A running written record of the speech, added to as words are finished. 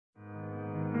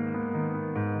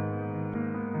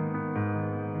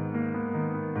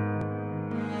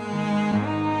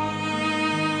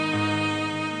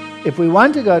If we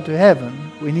want to go to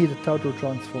heaven, we need a total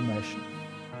transformation.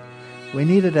 We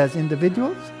need it as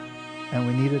individuals, and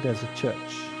we need it as a church.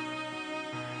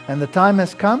 And the time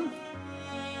has come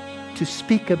to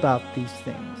speak about these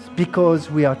things,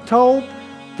 because we are told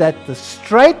that the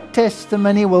straight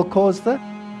testimony will cause the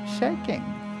shaking.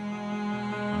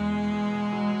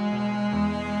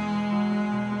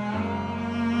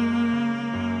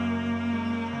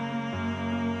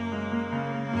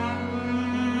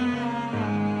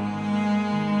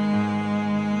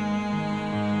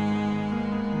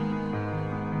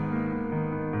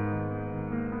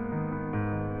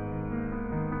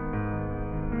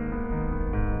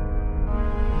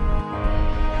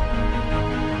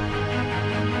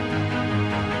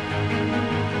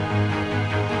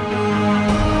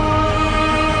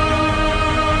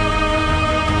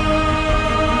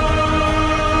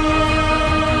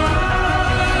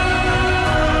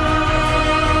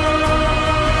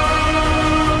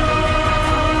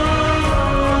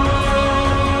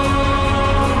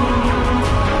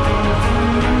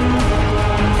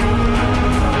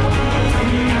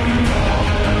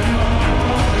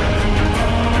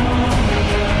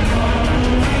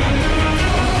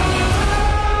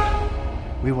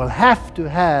 Have to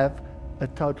have a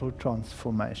total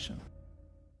transformation.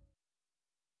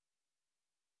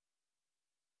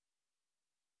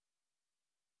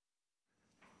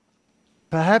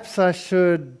 Perhaps I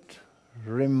should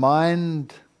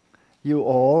remind you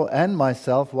all and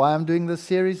myself why I'm doing this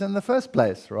series in the first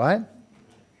place, right?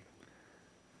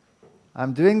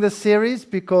 I'm doing this series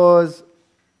because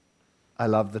I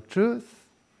love the truth,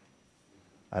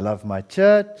 I love my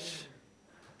church,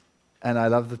 and I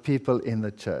love the people in the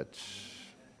church.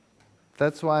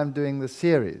 That's why I'm doing the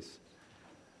series.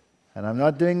 And I'm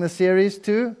not doing the series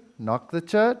to knock the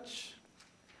church.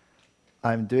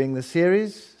 I'm doing the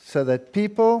series so that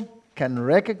people can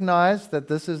recognize that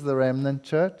this is the remnant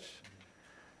church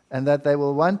and that they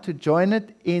will want to join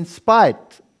it in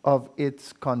spite of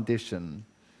its condition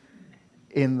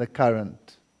in the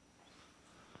current,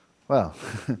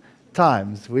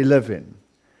 times we live in.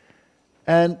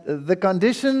 And the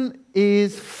condition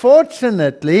is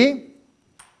fortunately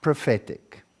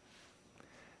prophetic.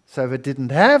 So if it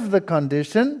didn't have the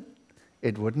condition,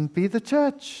 it wouldn't be the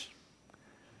church.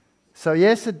 So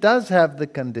yes, it does have the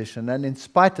condition, and in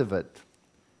spite of it,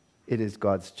 it is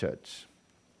God's church.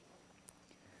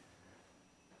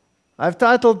 I've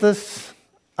titled this,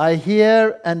 I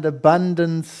Hear and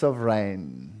Abundance of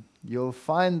Rain. You'll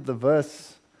find the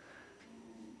verse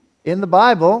in the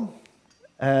Bible.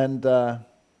 And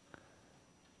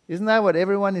isn't that what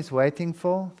everyone is waiting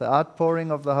for? The outpouring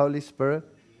of the Holy Spirit?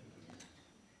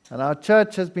 And our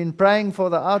church has been praying for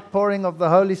the outpouring of the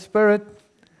Holy Spirit.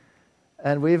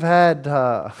 And we've had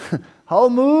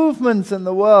whole movements in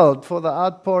the world for the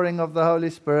outpouring of the Holy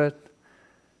Spirit.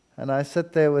 And I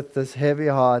sit there with this heavy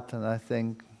heart and I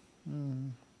think,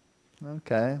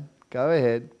 okay, go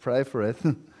ahead, pray for it.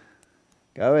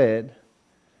 Go ahead.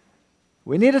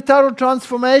 We need a total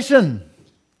transformation.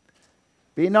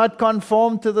 Be not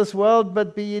conformed to this world,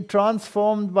 but be ye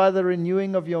transformed by the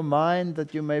renewing of your mind,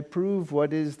 that you may prove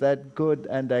what is that good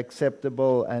and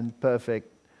acceptable and perfect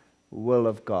will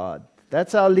of God.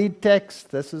 That's our lead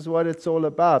text. This is what it's all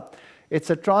about. It's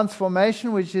a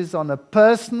transformation which is on a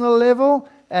personal level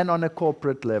and on a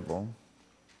corporate level.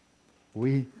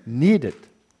 We need it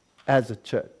as a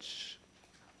church.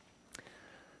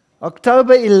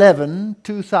 October 11,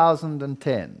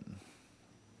 2010.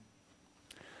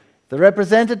 The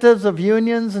representatives of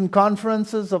unions and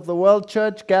conferences of the World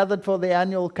Church gathered for the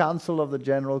annual council of the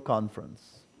General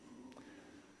Conference.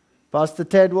 Pastor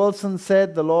Ted Wilson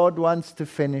said the Lord wants to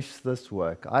finish this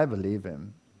work. I believe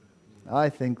him. I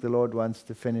think the Lord wants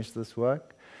to finish this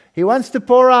work. He wants to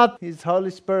pour out His Holy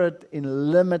Spirit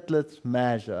in limitless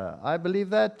measure. I believe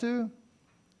that too.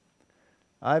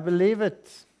 I believe it.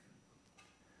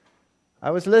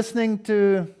 I was listening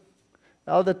to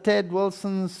Elder Ted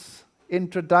Wilson's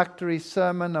introductory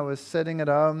sermon. I was sitting at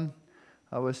home.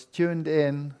 I was tuned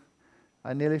in.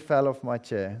 I nearly fell off my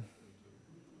chair.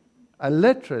 I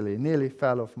literally nearly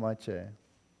fell off my chair.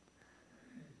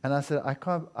 And I said,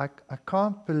 I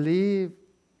can't believe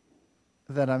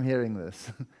that I'm hearing this.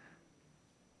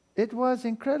 It was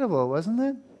incredible, wasn't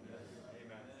it? Yes.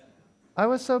 I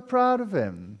was so proud of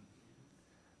him.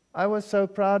 I was so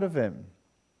proud of him.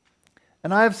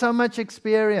 And I have so much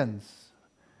experience.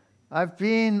 I've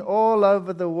been all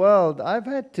over the world. I've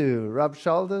had to rub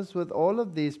shoulders with all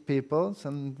of these people,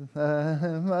 some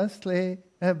mostly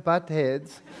butt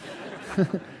heads,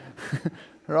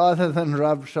 rather than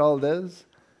rub shoulders.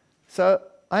 So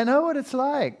I know what it's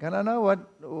like, and I know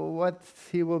what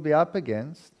he will be up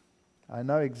against. I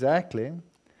know exactly.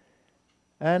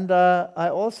 And I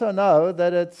also know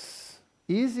that it's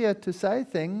easier to say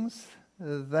things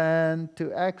than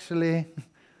to actually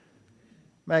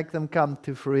make them come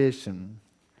to fruition.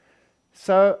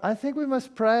 So I think we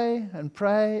must pray and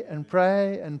pray and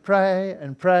pray and pray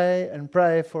and pray and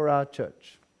pray for our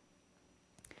church.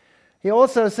 He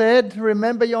also said,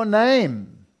 remember your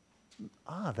name.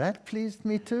 That pleased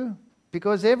me too.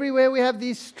 Because everywhere we have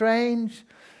these strange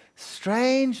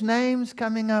names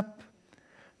coming up.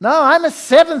 No, I'm a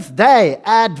Seventh-day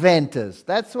Adventist.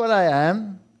 That's what I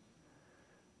am.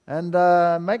 And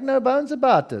make no bones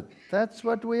about it. That's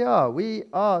what we are. We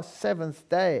are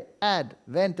Seventh-day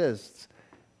Adventists.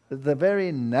 The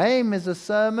very name is a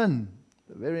sermon.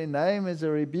 The very name is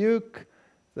a rebuke.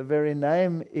 The very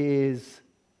name is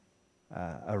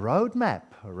a road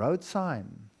map, a road sign.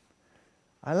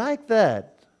 I like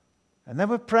that. And they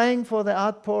were praying for the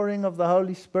outpouring of the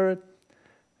Holy Spirit.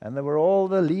 And there were all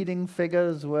the leading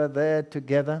figures were there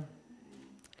together.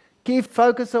 Key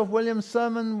focus of William's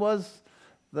sermon was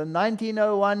the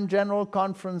 1901 General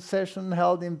Conference session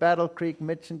held in Battle Creek,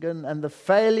 Michigan, and the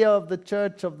failure of the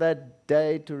church of that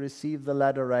day to receive the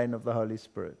latter rain of the Holy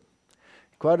Spirit.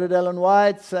 He quoted Ellen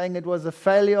White saying it was a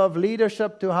failure of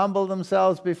leadership to humble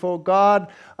themselves before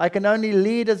God. I can only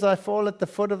lead as I fall at the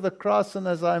foot of the cross and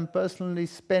as I am personally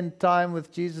spend time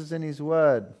with Jesus in His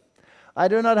Word. I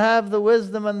do not have the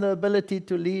wisdom and the ability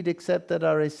to lead except that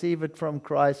I receive it from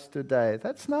Christ today.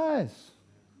 That's nice.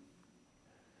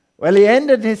 Well, he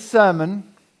ended his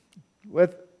sermon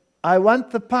with, I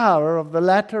want the power of the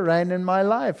latter rain in my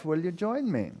life. Will you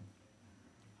join me?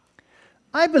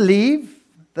 I believe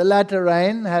the latter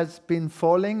rain has been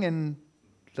falling in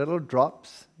little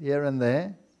drops here and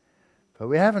there, but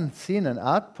we haven't seen an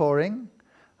outpouring.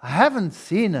 I haven't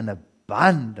seen an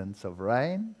abundance of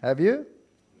rain. Have you?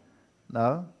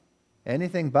 No.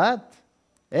 Anything but.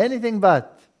 Anything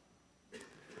but.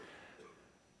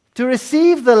 To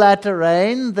receive the latter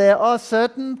rain, there are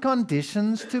certain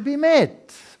conditions to be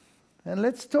met. And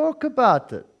let's talk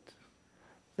about it.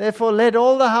 Therefore, let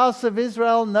all the house of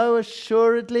Israel know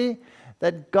assuredly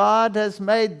that God has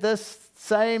made this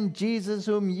same Jesus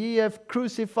whom ye have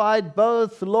crucified,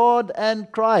 both Lord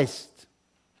and Christ.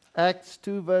 Acts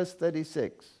 2 verse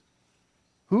 36.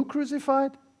 Who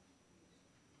crucified?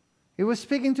 He was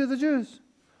speaking to the Jews.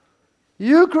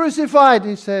 You crucified,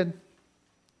 he said.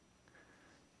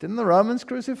 Didn't the Romans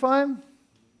crucify him?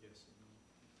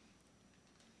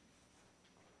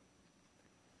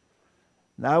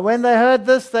 Now when they heard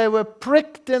this, they were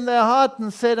pricked in their heart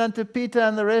and said unto Peter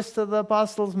and the rest of the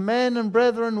apostles, Men and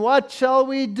brethren, what shall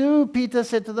we do? Peter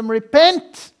said to them,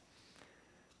 Repent,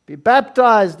 be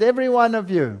baptized, every one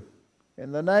of you,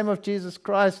 in the name of Jesus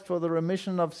Christ for the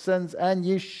remission of sins, and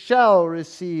ye shall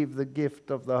receive the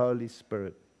gift of the Holy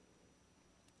Spirit.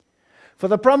 For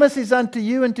the promise is unto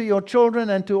you and to your children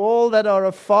and to all that are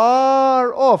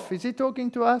afar off. Is he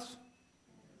talking to us?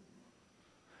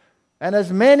 And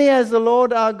as many as the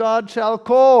Lord our God shall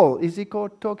call. Is he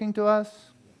talking to us?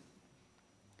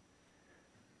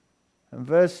 And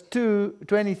verse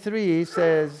 23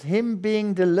 says, Him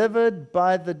being delivered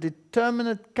by the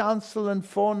determinate counsel and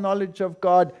foreknowledge of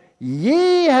God,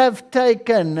 ye have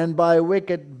taken and by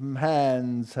wicked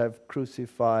hands have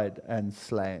crucified and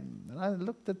slain. And I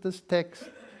looked at this text.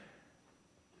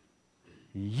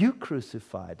 You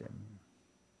crucified him.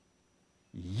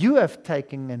 You have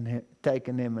taken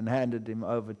him and handed him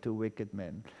over to wicked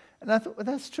men. And I thought, well,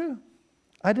 that's true.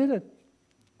 I did it.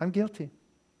 I'm guilty.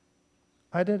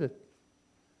 I did it.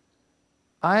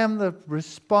 I am the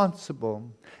responsible.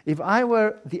 If I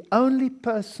were the only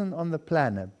person on the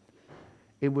planet,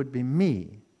 it would be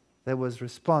me that was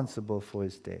responsible for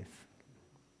his death.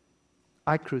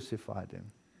 I crucified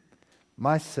him.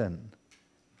 My sin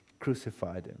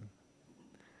crucified him.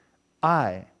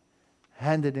 I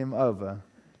handed him over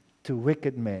to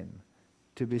wicked men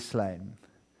to be slain.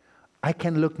 I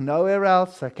can look nowhere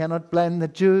else. I cannot blame the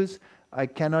Jews. I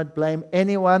cannot blame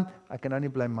anyone. I can only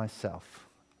blame myself.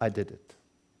 I did it.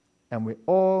 And we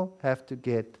all have to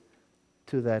get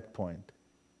to that point.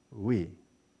 We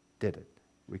did it.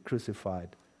 We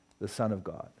crucified the Son of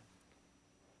God.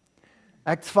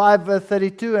 Acts 5 verse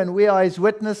 32, and we are his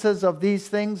witnesses of these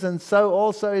things, and so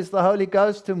also is the Holy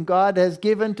Ghost, whom God has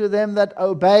given to them that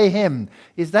obey him.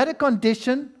 Is that a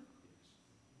condition?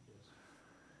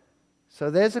 So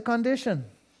there's a condition.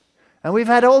 And we've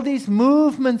had all these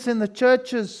movements in the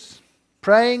churches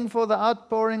praying for the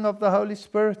outpouring of the Holy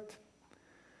Spirit.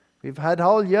 We've had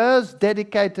whole years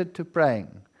dedicated to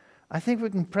praying. I think we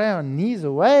can pray our knees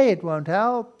away. It won't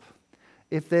help.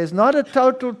 If there's not a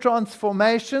total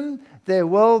transformation, there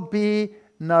will be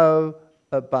no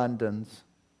abundance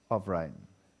of rain.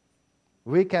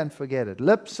 We can forget it.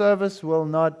 Lip service will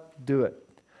not do it.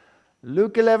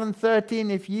 Luke 11:13,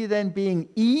 if ye then being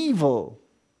evil,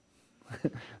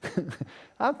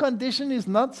 our condition is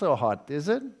not so hot, is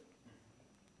it?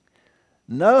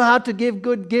 Know how to give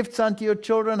good gifts unto your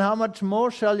children, how much more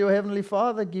shall your heavenly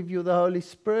Father give you the Holy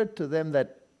Spirit to them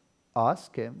that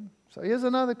ask Him? So here's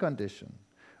another condition.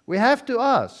 We have to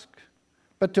ask.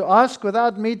 But to ask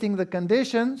without meeting the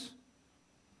conditions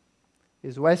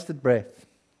is wasted breath.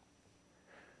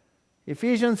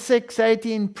 Ephesians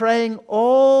 6:18, praying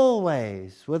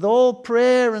always with all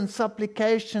prayer and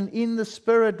supplication in the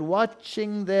Spirit,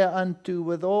 watching thereunto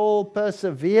with all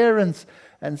perseverance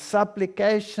and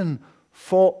supplication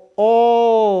for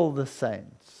all the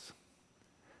saints.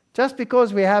 Just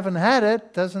because we haven't had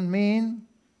it doesn't mean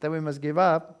that we must give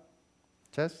up.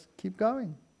 Just keep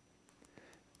going.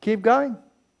 Keep going.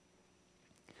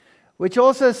 Which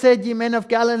also said, ye men of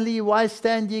Galilee, why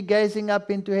stand ye gazing up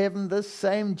into heaven? This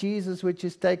same Jesus which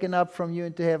is taken up from you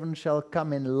into heaven shall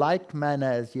come in like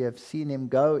manner as ye have seen him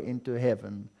go into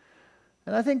heaven.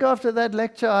 And I think after that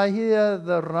lecture I hear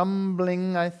the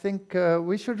rumbling. I think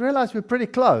we should realize we're pretty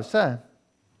close.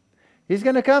 He's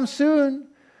going to come soon.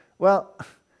 Well,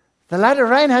 the latter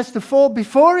rain has to fall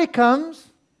before he comes.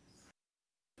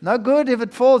 No good if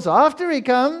it falls after he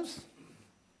comes.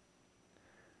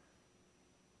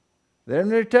 Then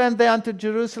returned they unto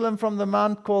Jerusalem from the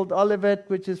mount called Olivet,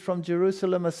 which is from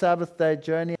Jerusalem a Sabbath day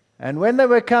journey. And when they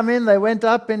were come in, they went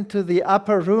up into the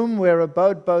upper room where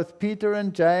abode both Peter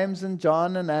and James and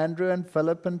John and Andrew and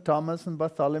Philip and Thomas and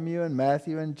Bartholomew and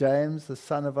Matthew and James, the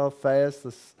son of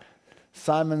Alphaeus,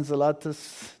 Simon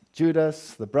Zelotes,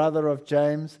 Judas, the brother of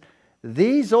James.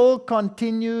 These all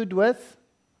continued with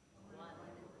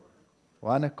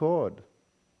one accord.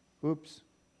 Oops.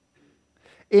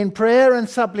 In prayer and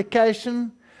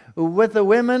supplication with the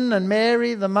women and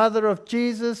Mary, the mother of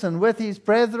Jesus, and with his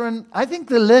brethren. I think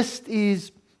the list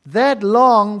is that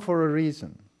long for a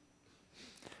reason.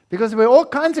 Because there were all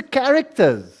kinds of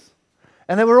characters.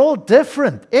 And they were all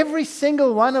different. Every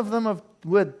single one of them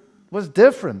was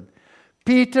different.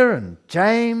 Peter and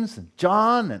James and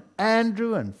John and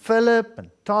Andrew and Philip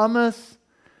and Thomas,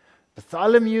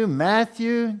 Bartholomew,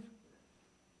 Matthew.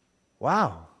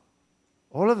 Wow.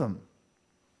 All of them.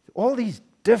 All these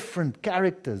different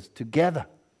characters together.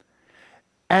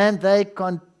 And they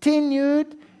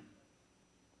continued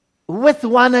with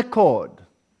one accord.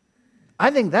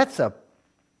 I think that's a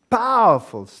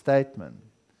powerful statement.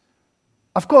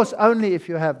 Of course, only if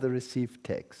you have the received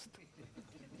text.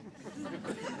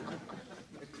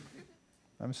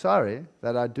 I'm sorry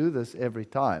that I do this every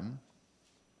time.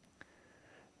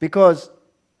 Because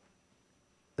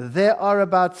there are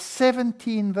about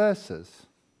 17 verses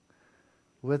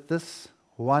with this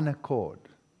one accord.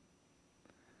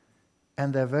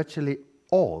 And they're virtually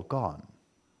all gone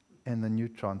in the new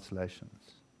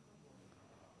translations.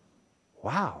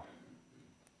 Wow.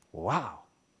 Wow.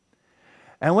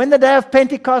 And when the day of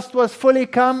Pentecost was fully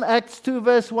come, Acts 2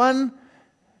 verse 1,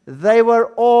 they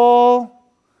were all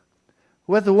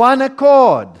with one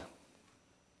accord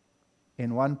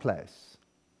in one place.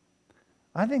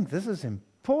 I think this is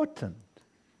important.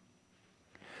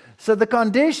 So the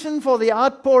condition for the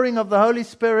outpouring of the Holy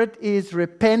Spirit is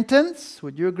repentance.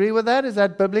 Would you agree with that? Is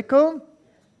that biblical?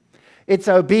 It's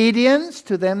obedience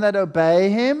to them that obey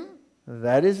Him.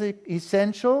 That is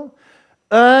essential.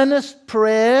 Earnest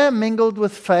prayer mingled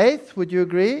with faith. Would you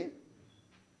agree?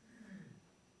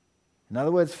 In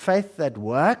other words, faith that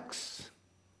works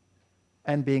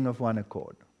and being of one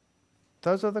accord.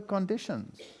 Those are the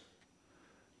conditions.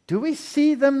 Do we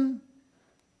see them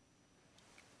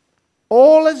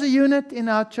all as a unit in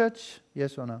our church?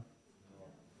 Yes or no?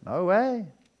 No way.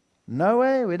 No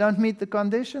way. We don't meet the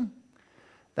condition.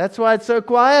 That's why it's so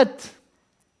quiet.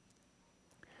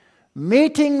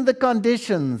 Meeting the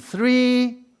condition.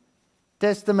 3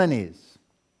 testimonies.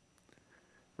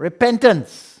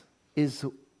 Repentance is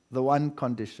the one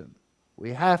condition.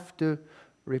 We have to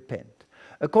repent.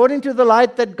 According to the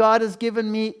light that God has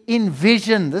given me in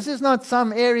vision. This is not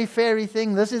some airy-fairy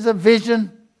thing. This is a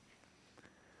vision.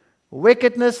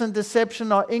 Wickedness and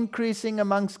deception are increasing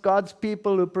amongst God's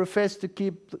people who profess to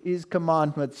keep His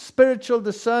commandments. Spiritual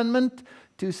discernment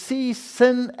to see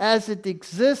sin as it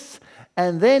exists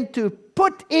and then to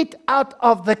put it out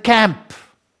of the camp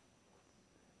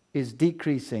is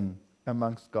decreasing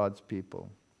amongst God's people.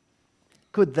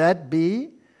 Could that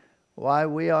be why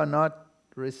we are not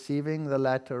receiving the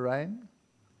latter rain?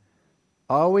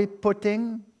 Are we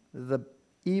putting the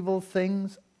evil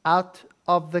things out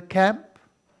of the camp?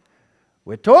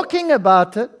 We're talking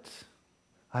about it.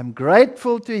 I'm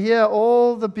grateful to hear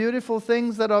all the beautiful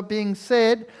things that are being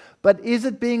said, but is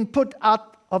it being put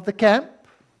out of the camp?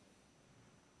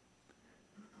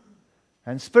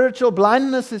 And spiritual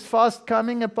blindness is fast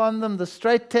coming upon them. The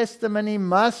straight testimony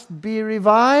must be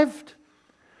revived.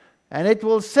 And it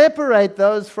will separate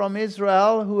those from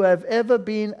Israel who have ever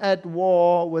been at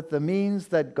war with the means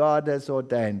that God has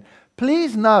ordained.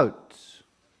 Please note,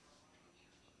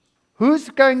 who's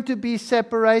going to be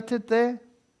separated there?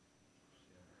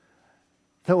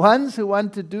 The ones who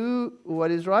want to do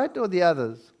what is right, or the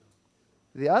others?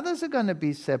 The others are going to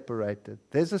be separated.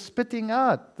 There's a spitting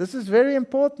out. This is very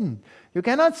important. You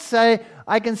cannot say,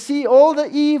 I can see all the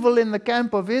evil in the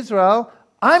camp of Israel,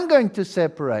 I'm going to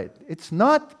separate. It's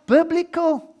not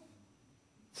biblical.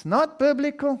 It's not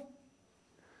biblical.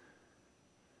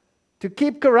 To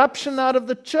keep corruption out of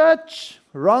the church,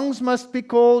 wrongs must be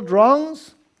called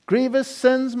wrongs. Grievous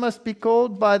sins must be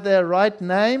called by their right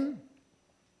name.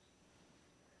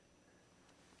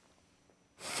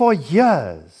 For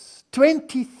years,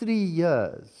 23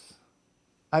 years,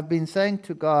 I've been saying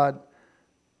to God,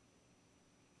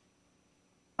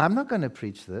 I'm not going to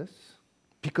preach this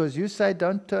because you say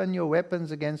don't turn your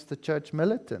weapons against the church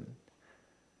militant.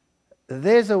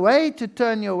 There's a way to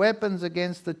turn your weapons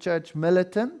against the church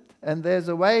militant, and there's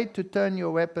a way to turn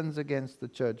your weapons against the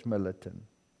church militant.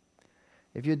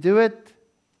 If you do it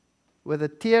with a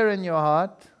tear in your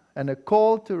heart and a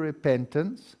call to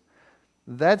repentance,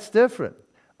 that's different.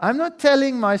 I'm not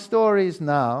telling my stories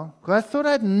now because I thought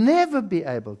I'd never be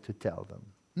able to tell them.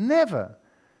 Never.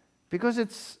 Because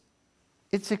it's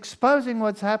exposing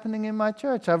what's happening in my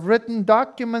church. I've written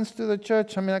documents to the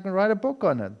church. I can write a book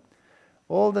on it.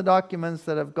 All the documents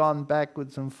that have gone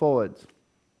backwards and forwards.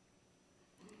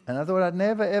 And I thought I'd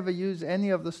never ever use any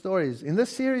of the stories. In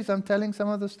this series, I'm telling some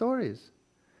of the stories.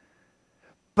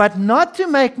 But not to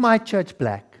make my church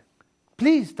black.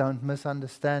 Please don't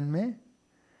misunderstand me.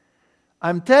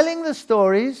 I'm telling the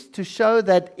stories to show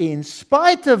that in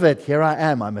spite of it, here I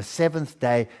am. I'm a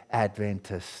Seventh-day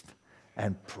Adventist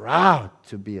and proud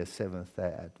to be a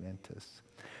Seventh-day Adventist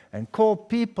and call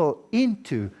people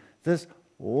into this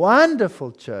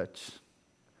wonderful church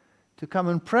to come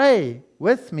and pray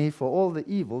with me for all the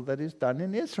evil that is done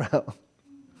in Israel.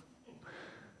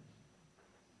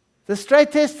 The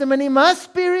straight testimony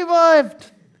must be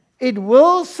revived. It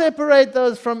will separate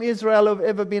those from Israel who have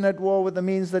ever been at war with the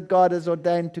means that God has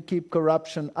ordained to keep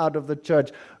corruption out of the church.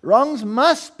 Wrongs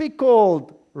must be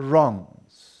called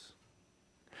wrongs.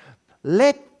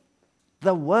 Let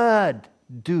the word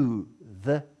do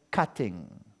the cutting.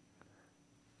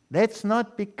 Let's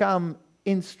not become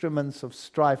instruments of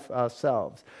strife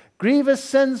ourselves. Grievous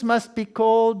sins must be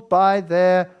called by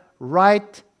their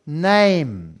right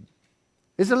name.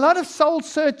 There's a lot of soul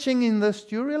searching in this.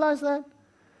 Do you realize that?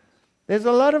 There's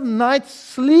a lot of nights,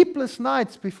 sleepless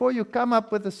nights, before you come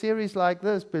up with a series like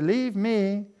this. Believe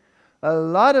me, a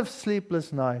lot of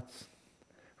sleepless nights,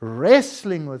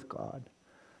 wrestling with God.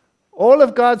 All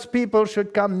of God's people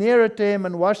should come nearer to Him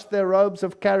and wash their robes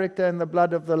of character in the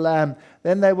blood of the Lamb.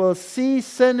 Then they will see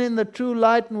sin in the true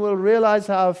light and will realize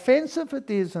how offensive it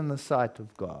is in the sight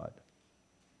of God.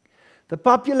 The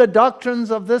popular doctrines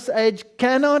of this age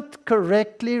cannot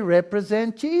correctly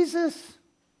represent Jesus.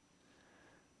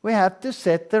 We have to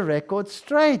set the record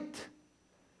straight.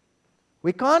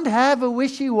 We can't have a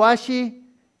wishy-washy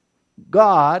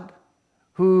God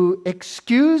who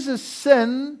excuses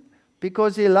sin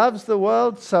because He loves the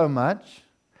world so much.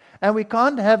 And we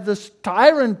can't have this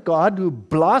tyrant God who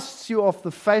blasts you off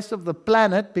the face of the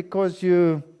planet because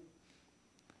you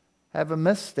have a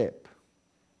misstep.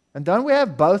 And don't we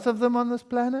have both of them on this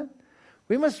planet?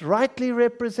 We must rightly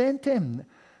represent Him.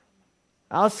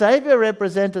 Our Savior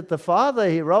represented the Father.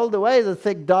 He rolled away the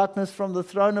thick darkness from the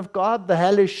throne of God, the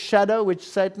hellish shadow which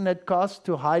Satan had cast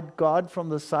to hide God from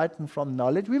the sight and from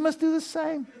knowledge. We must do the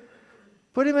same.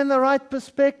 Put Him in the right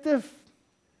perspective.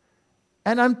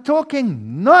 And I'm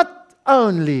talking not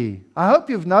only, I hope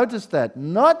you've noticed that,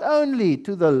 not only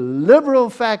to the liberal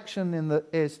faction in the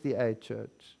SDA church.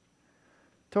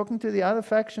 Talking to the other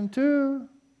faction too.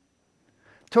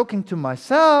 Talking to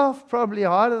myself, probably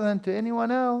harder than to anyone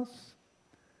else.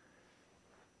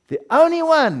 The only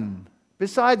one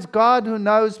besides God who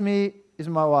knows me is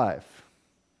my wife.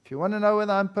 If you want to know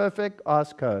whether I'm perfect,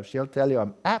 ask her. She'll tell you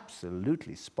I'm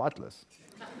absolutely spotless.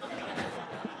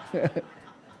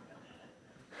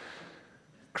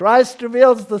 Christ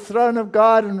reveals the throne of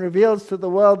God and reveals to the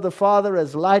world the Father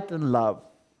as light and love.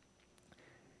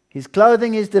 His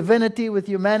clothing his divinity with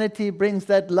humanity brings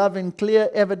that love in clear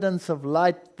evidence of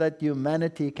light that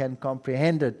humanity can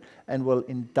comprehend it and will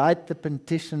indite the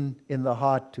petition in the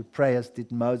heart to pray as did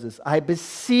Moses. I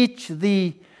beseech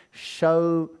thee,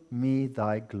 show me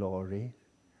thy glory.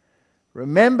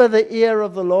 Remember, the ear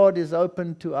of the Lord is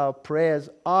open to our prayers.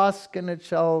 Ask and it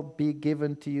shall be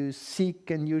given to you.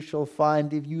 Seek and you shall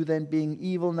find. If you then, being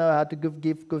evil, know how to give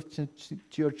gifts to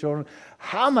your children,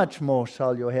 how much more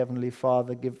shall your heavenly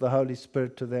Father give the Holy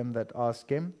Spirit to them that ask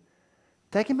him?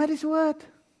 Take him at his word.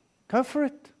 Go for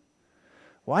it.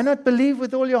 Why not believe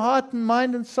with all your heart and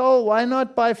mind and soul? Why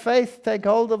not by faith take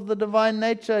hold of the divine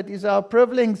nature? It is our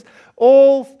privilege.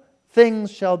 All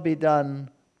things shall be done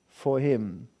for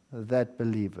him that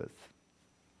believeth.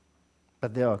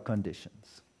 But there are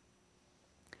conditions.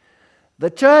 The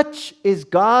church is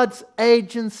God's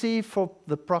agency for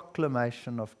the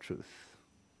proclamation of truth.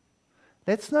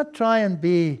 Let's not try and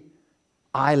be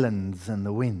islands in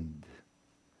the wind.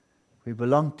 We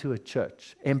belong to a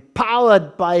church,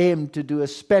 empowered by him to do a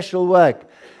special work.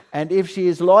 And if she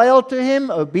is loyal to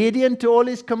him, obedient to all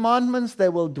his commandments, they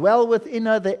will dwell within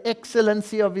her the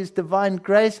excellency of his divine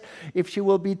grace. If she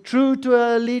will be true to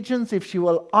her allegiance, if she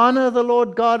will honor the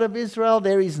Lord God of Israel,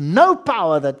 there is no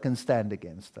power that can stand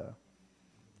against her.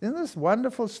 Isn't this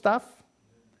wonderful stuff?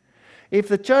 If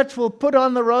the church will put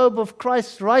on the robe of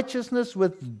Christ's righteousness,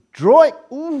 withdraw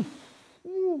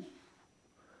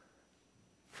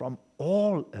from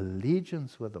all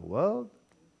allegiance with the world,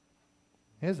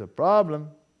 here's a problem.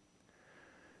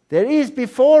 There is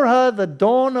before her the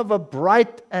dawn of a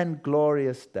bright and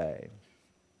glorious day.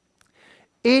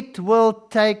 It will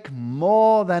take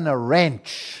more than a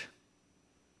wrench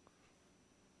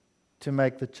to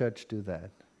make the church do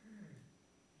that.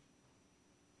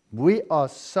 We are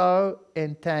so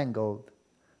entangled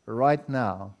right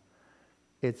now.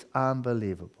 It's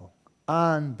unbelievable.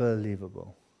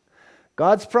 Unbelievable.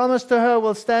 God's promise to her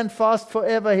will stand fast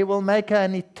forever. He will make her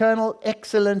an eternal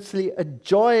excellency, a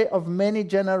joy of many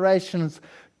generations.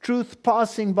 Truth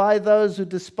passing by those who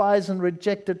despise and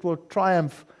reject it will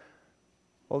triumph.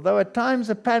 Although at times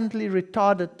apparently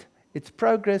retarded, its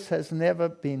progress has never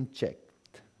been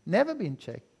checked. Never been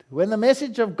checked. When the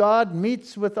message of God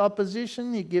meets with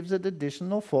opposition, he gives it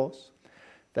additional force,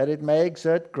 that it may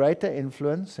exert greater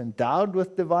influence. Endowed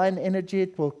with divine energy,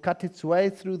 it will cut its way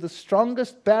through the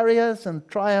strongest barriers and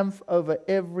triumph over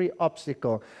every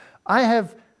obstacle. I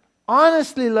have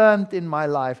honestly learned in my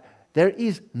life, there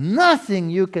is nothing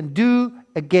you can do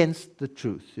against the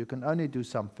truth. You can only do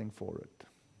something for it.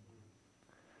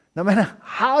 No matter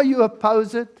how you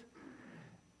oppose it.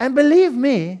 And believe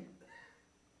me,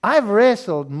 I've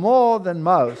wrestled more than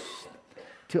most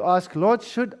to ask, Lord,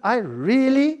 should I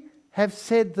really have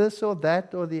said this or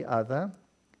that or the other?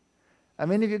 I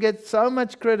mean, if you get so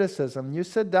much criticism, you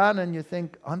sit down and you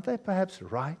think, aren't they perhaps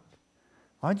right?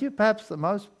 Aren't you perhaps the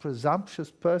most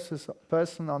presumptuous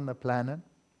person on the planet?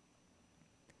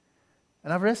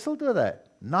 And I've wrestled with that.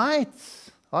 Nights.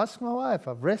 Ask my wife.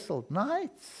 I've wrestled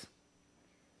nights.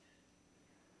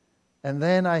 And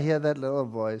then I hear that little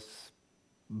voice,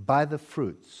 by the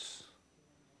fruits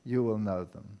you will know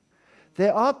them.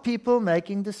 There are people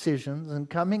making decisions and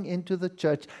coming into the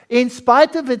church in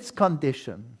spite of its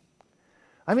condition.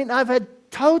 I mean, I've had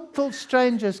total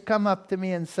strangers come up to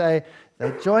me and say,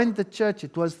 they joined the church.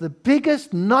 It was the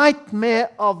biggest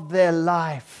nightmare of their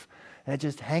life. They're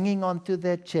just hanging on to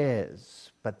their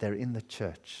chairs, but they're in the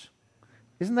church.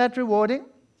 Isn't that rewarding?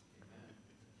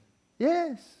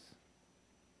 Yes.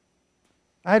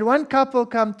 I had one couple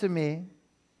come to me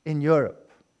in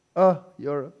Europe. Oh,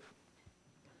 Europe.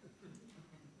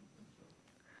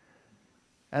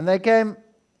 And they came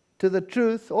to the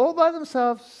truth all by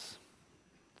themselves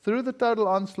through the Total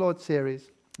Onslaught series.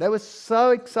 They were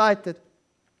so excited.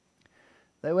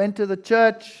 They went to the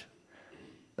church.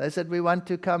 They said, we want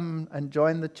to come and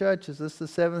join the church. Is this the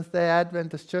Seventh-day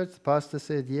Adventist church? The pastor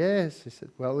said, yes. He said,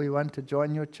 well, we want to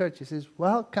join your church. He says,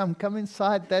 well, come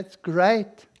inside. That's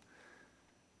great.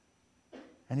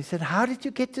 And he said, how did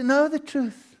you get to know the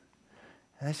truth?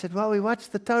 And they said, well, we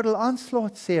watched the Total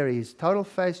Onslaught series. Total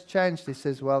face changed. He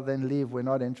says, well, then leave. We're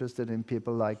not interested in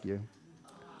people like you.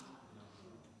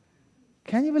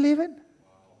 Can you believe it?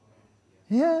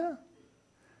 Yeah.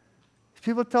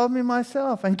 People told me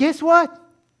myself. And guess what?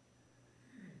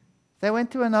 They went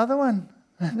to another one.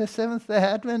 The Seventh-day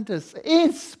Adventists.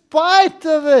 In spite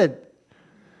of it.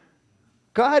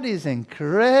 God is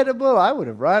incredible. I would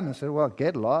have run and said, well,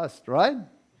 get lost, right?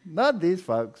 Not these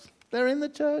folks. They're in the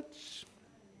church.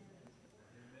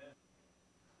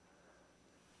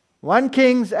 1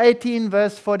 Kings 18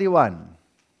 verse 41.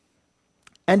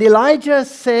 And Elijah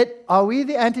said, are we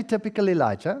the antitypical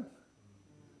Elijah?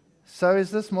 So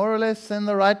is this more or less in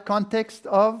the right context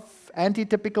of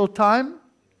antitypical time?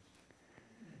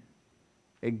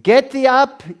 Get thee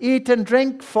up, eat and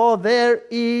drink, for there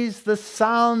is the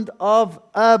sound of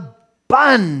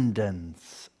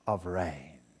abundance of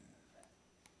rain.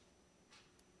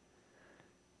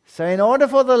 So in order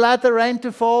for the latter rain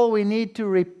to fall, we need to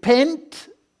repent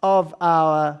of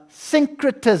our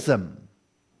syncretism.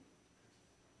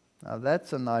 Now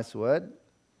that's a nice word.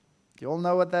 Do you all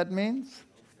know what that means?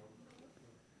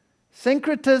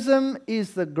 Syncretism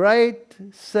is the great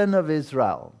sin of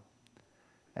Israel.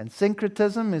 And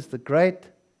syncretism is the great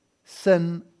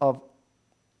sin of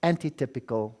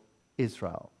antitypical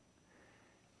Israel.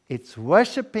 It's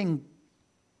worshiping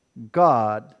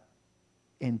God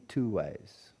in two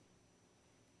ways.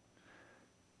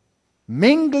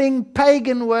 Mingling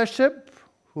pagan worship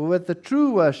with the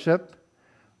true worship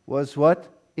was what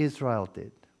Israel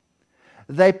did.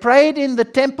 They prayed in the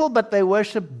temple, but they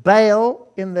worshiped Baal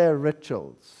in their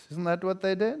rituals. Isn't that what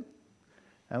they did?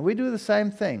 And we do the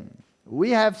same thing.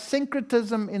 We have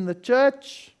syncretism in the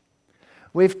church.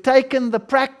 We've taken the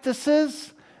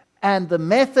practices and the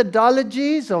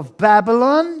methodologies of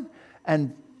Babylon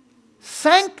and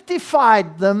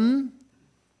sanctified them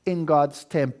in God's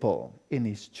temple, in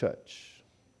His church.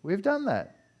 We've done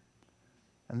that.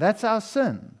 And that's our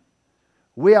sin.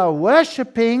 We are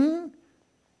worshiping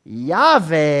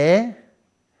Yahweh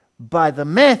by the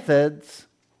methods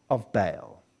of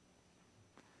Baal.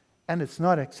 And it's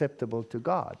not acceptable to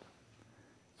God.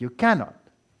 You cannot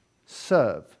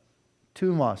serve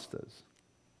two masters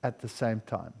at the same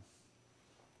time.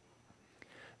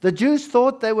 The Jews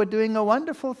thought they were doing a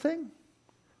wonderful thing.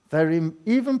 They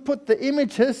even put the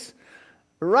images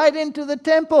right into the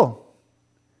temple.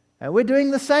 And we're doing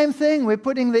the same thing. We're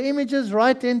putting the images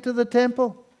right into the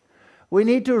temple. We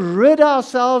need to rid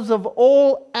ourselves of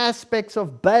all aspects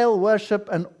of Baal worship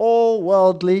and all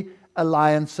worldly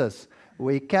alliances.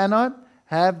 We cannot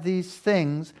have these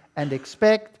things and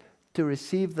expect to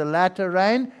receive the latter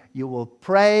rain. You will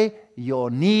pray your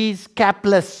knees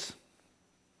capless.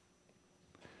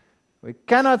 We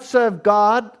cannot serve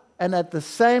God and at the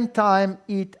same time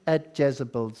eat at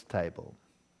Jezebel's table.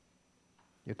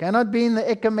 You cannot be in the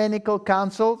ecumenical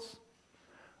councils.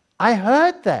 I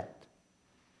heard that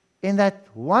in that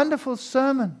wonderful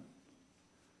sermon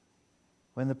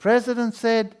when the president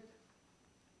said,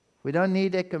 we don't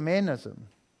need ecumenism.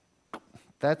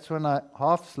 That's when I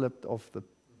half slipped off the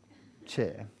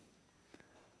chair.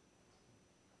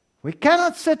 We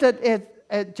cannot sit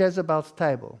at Jezebel's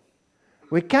table.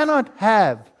 We cannot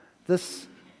have this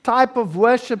type of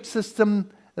worship system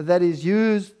that is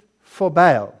used for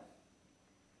Baal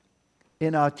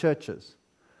in our churches.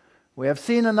 We have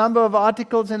seen a number of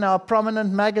articles in our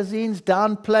prominent magazines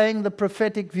downplaying the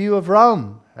prophetic view of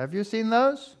Rome. Have you seen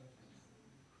those?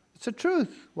 It's the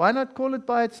truth. Why not call it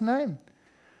by its name?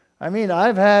 I mean,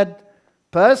 I've had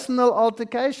personal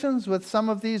altercations with some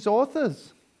of these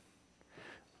authors.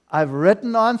 I've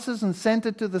written answers and sent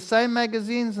it to the same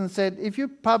magazines and said, if you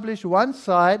publish one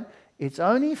side, it's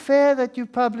only fair that you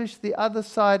publish the other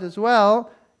side as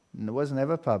well. And it was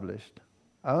never published.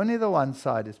 Only the one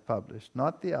side is published,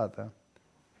 not the other.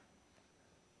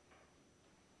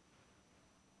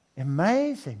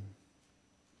 Amazing.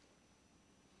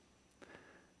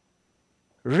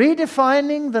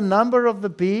 Redefining the number of the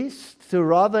beast to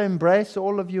rather embrace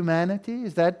all of humanity.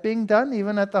 Is that being done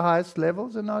even at the highest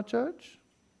levels in our church?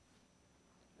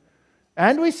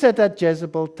 And we sit at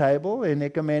Jezebel's table in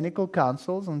ecumenical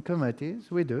councils and committees.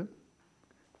 We do.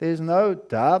 There's no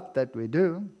doubt that we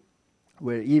do.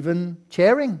 We're even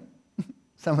chairing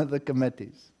some of the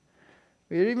committees.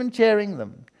 We're even chairing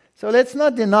them. So let's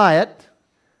not deny it.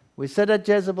 We sit at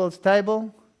Jezebel's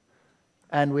table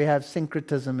and we have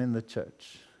syncretism in the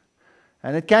church.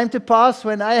 And it came to pass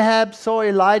when Ahab saw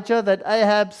Elijah that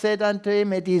Ahab said unto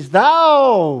him, it is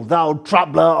thou, thou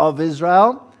troubler of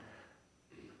Israel.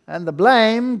 And the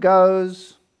blame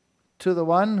goes to the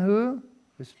one who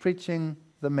is preaching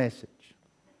the message.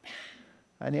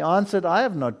 And he answered, I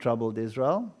have not troubled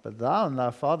Israel, but thou and thy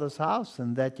father's house,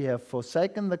 and that ye have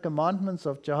forsaken the commandments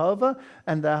of Jehovah,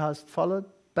 and thou hast followed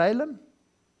Balaam.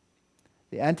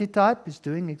 The antitype is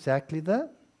doing exactly the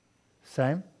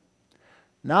same.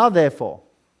 Now therefore,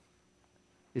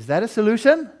 is that a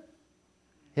solution?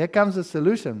 Here comes a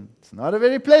solution. It's not a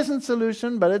very pleasant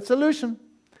solution, but it's a solution.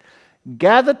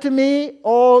 Gather to me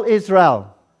all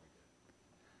Israel.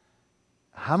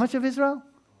 How much of Israel?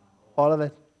 All of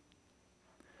it.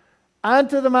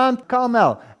 Unto the Mount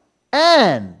Karmel,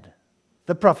 and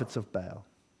the prophets of Baal,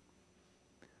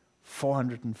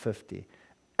 450,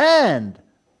 and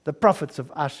the prophets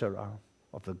of Asherah,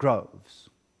 of the groves.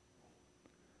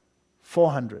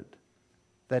 400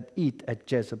 that eat at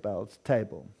Jezebel's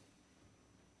table.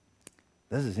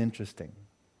 This is interesting.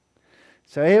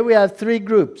 So here we have three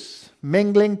groups,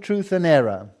 mingling truth and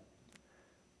error.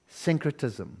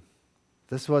 Syncretism.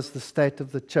 This was the state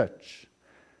of the church.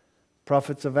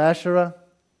 Prophets of Asherah,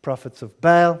 prophets of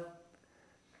Baal,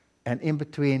 and in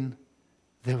between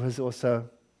there was also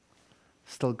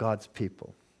still God's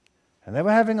people. And they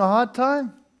were having a hard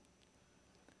time.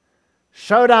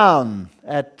 Showdown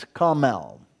at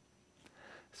Karmel.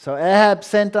 So Ahab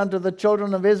sent unto the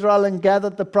children of Israel and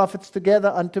gathered the prophets together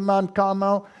unto Mount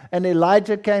Carmel. And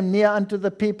Elijah came near unto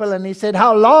the people, and he said,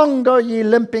 How long go ye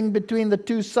limping between the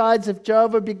two sides? If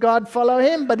Jehovah be God, follow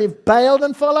him. But if Baal,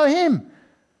 then follow him.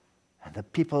 And the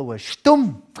people were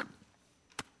stum.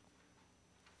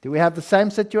 Do we have the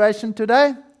same situation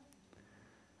today?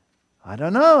 I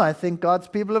don't know. I think God's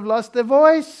people have lost their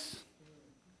voice.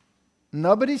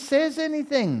 Nobody says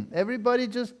anything. Everybody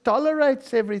just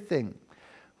tolerates everything.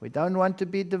 We don't want to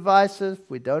be divisive.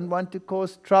 We don't want to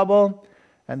cause trouble.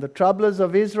 And the troublers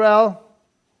of Israel,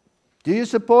 do you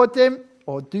support him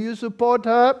or do you support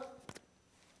her?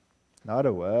 Not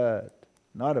a word.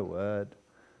 Not a word.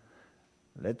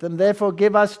 Let them therefore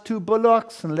give us 2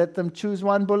 bullocks, and let them choose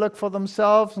 1 bullock for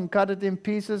themselves, and cut it in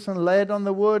pieces, and lay it on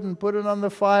the wood, and put it on the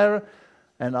fire.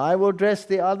 And I will dress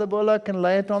the other bullock, and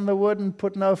lay it on the wood, and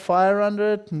put no fire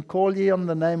under it, and call ye on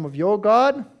the name of your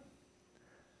God.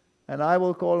 And I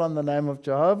will call on the name of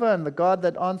Jehovah, and the God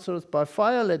that answereth by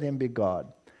fire, let him be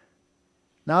God.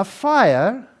 Now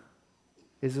fire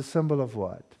is a symbol of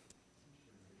what?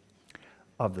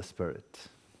 Of the Spirit.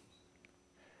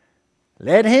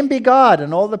 Let him be God.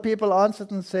 And all the people answered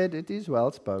and said, It is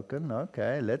well spoken.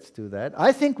 Okay, let's do that.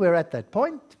 I think we're at that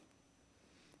point.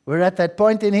 We're at that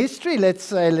point in history. Let's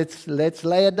say, let's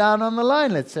lay it down on the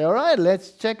line. Let's say, all right,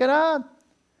 let's check it out.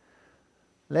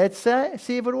 Let's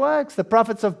see if it works. The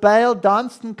prophets of Baal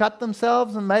danced and cut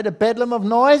themselves and made a bedlam of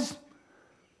noise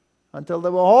until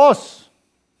they were hoarse.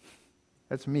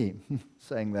 That's me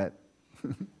saying that.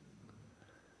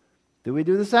 Do we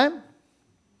do the same?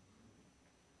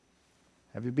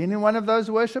 Have you been in one of those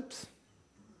worships?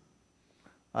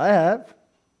 I have.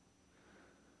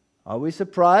 Are we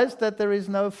surprised that there is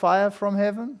no fire from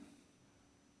heaven?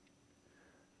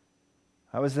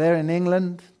 I was there in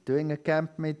England doing a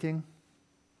camp meeting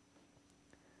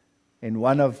in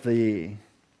one of the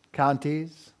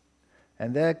counties,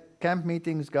 and their camp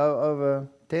meetings go over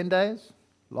 10 days,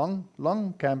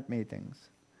 long camp meetings.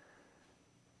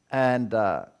 And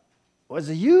it was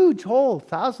a huge hall,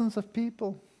 thousands of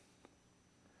people.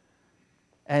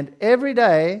 And every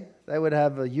day they would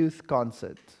have a youth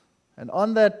concert. And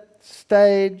on that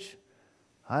stage,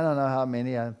 I don't know how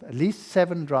many, at least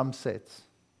 7 drum sets.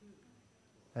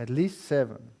 At least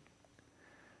 7.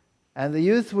 And the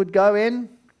youth would go in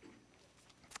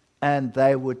and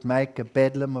they would make a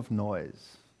bedlam of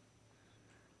noise.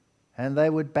 And they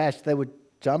would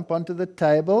jump onto the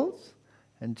tables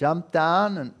and jump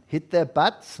down and hit their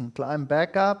butts and climb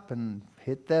back up and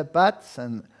hit their butts.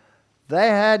 And they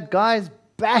had guys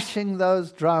bashing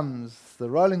those drums. The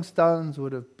Rolling Stones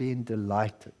would have been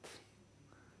delighted.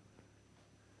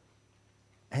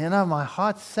 And my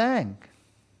heart sank.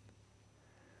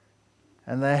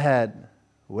 And they had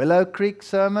Willow Creek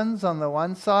sermons on the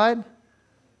one side,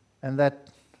 and that,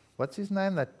 what's his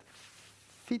name? That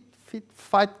fit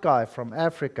fight guy from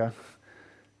Africa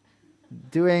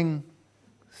doing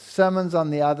sermons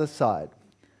on the other side.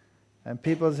 And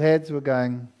people's heads were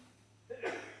going,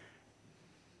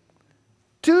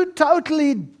 2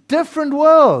 totally different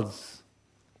worlds.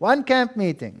 One camp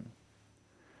meeting.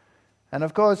 And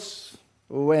of course,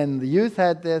 when the youth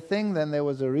had their thing, then there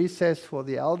was a recess for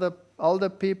the older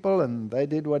people, and they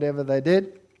did whatever they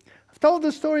did. I've told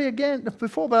the story again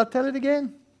before, but I'll tell it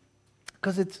again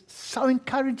because it's so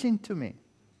encouraging to me.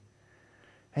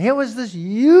 And here was this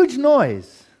huge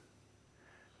noise.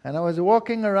 And I was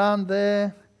walking around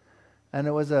there, and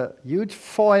it was a huge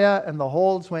foyer, and the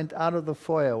halls went out of the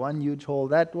foyer. One huge hall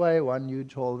that way, one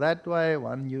huge hall that way,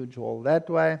 one huge hall that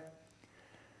way.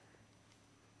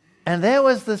 And there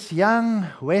was this young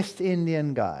West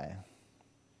Indian guy,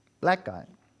 black guy,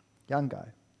 young guy,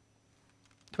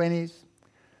 20s,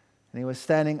 and he was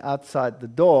standing outside the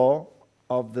door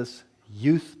of this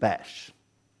youth bash.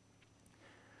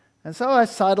 And so I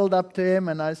sidled up to him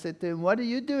and I said to him, "What are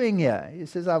you doing here?" He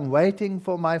says, "I'm waiting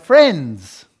for my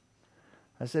friends."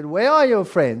 I said, "Where are your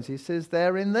friends?" He says,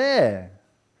 "They're in there."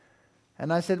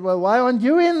 And I said, "Well, why aren't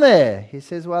you in there?" He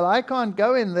says, "Well, I can't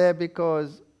go in there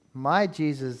because my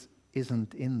Jesus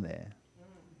isn't in there."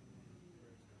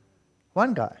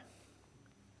 One guy.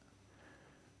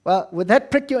 Well, would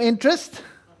that prick your interest?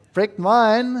 Pricked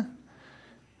mine.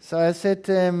 So I said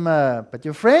to him, but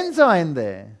your friends are in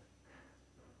there.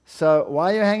 So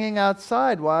why are you hanging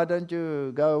outside? Why don't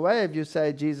you go away if you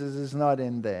say Jesus is not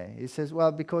in there? He says,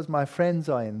 well, because my friends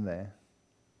are in there.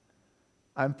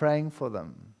 I'm praying for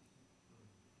them.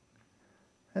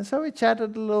 And so we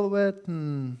chatted a little bit,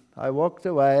 and I walked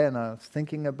away, and I was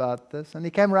thinking about this. And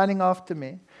he came running after me.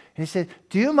 And he said,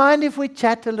 do you mind if we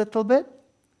chat a little bit?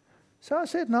 So I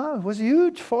said, no, it was a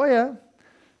huge foyer.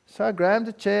 So I grabbed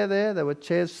a chair there. There were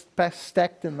chairs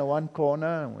stacked in the one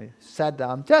corner, and we sat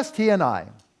down, just he and I.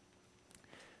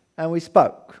 And we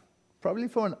spoke, probably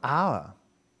for an hour,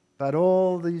 about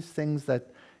all these things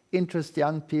that interest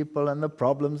young people and the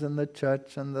problems in the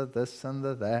church and the this and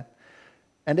the that.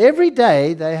 And every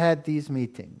day they had these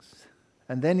meetings.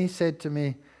 And then he said to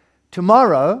me,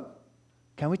 tomorrow,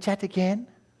 can we chat again?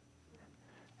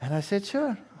 And I said,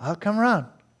 sure, I'll come round.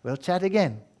 We'll chat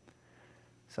again.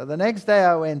 So the next day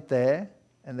I went there,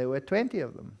 and there were 20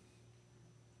 of them,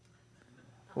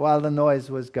 while the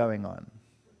noise was going on.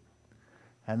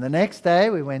 And the next day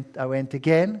I went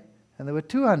again, and there were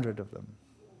 200 of them.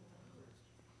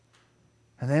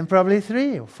 And then probably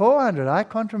 300 or 400. I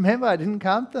can't remember. I didn't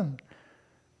count them.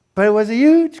 But it was a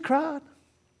huge crowd.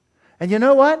 And you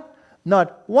know what?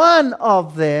 Not one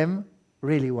of them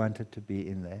really wanted to be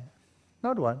in there.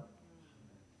 Not one.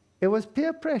 It was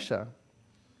peer pressure.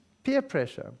 Peer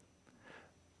pressure.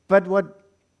 But what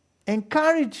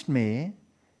encouraged me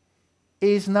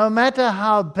is no matter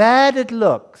how bad it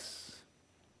looks,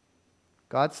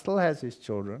 God still has His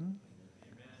children.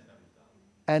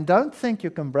 And don't think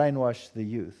you can brainwash the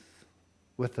youth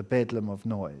with the bedlam of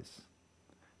noise.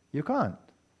 You can't.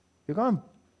 You can't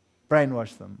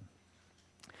brainwash them.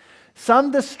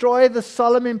 Some destroy the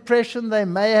solemn impression they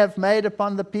may have made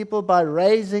upon the people by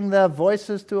raising their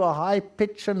voices to a high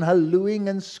pitch and hallooing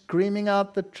and screaming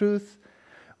out the truth.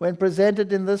 When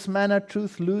presented in this manner,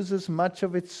 truth loses much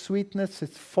of its sweetness,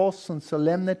 its force and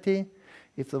solemnity.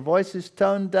 If the voice is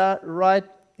toned right,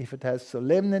 if it has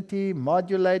solemnity,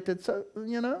 modulated, so,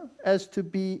 as to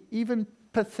be even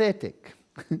pathetic,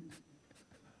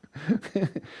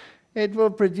 it will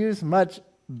produce much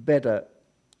better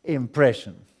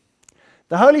impression.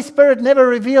 The Holy Spirit never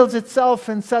reveals itself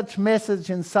in such message,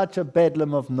 in such a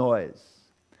bedlam of noise.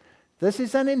 This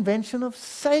is an invention of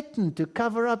Satan to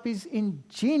cover up his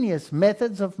ingenious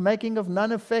methods of making of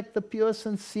none effect the pure,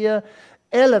 sincere,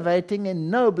 elevating,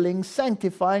 ennobling,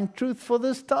 sanctifying truth for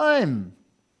this time.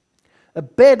 A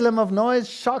bedlam of noise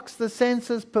shocks the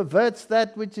senses, perverts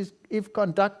that which is, if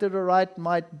conducted aright,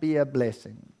 might be a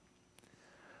blessing.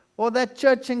 Or that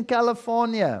church in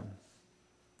California,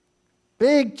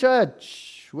 big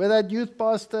church, where that youth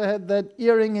pastor had that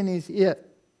earring in his ear,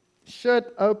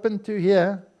 shirt open to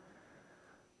here.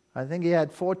 I think he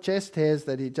had 4 chest hairs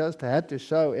that he just had to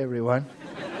show everyone.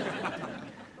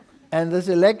 And this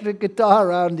electric guitar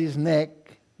around his neck,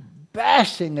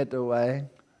 bashing it away.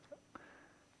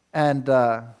 And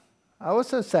I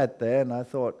also sat there and I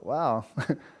thought, wow,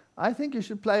 I think you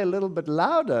should play a little bit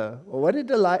louder. Or what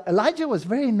did Elijah was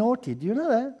very naughty. Do you know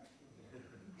that?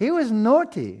 He was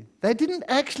naughty. They didn't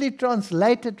actually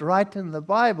translate it right in the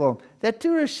Bible. They're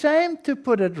too ashamed to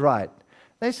put it right.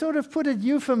 They sort of put it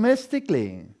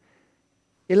euphemistically.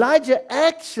 Elijah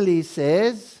actually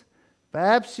says,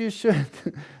 perhaps you should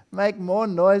make more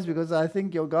noise because I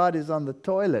think your God is on the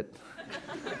toilet.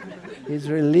 He's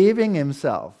relieving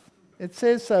himself. It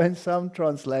says so in some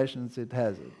translations, it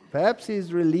has it. Perhaps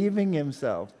he's relieving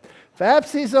himself.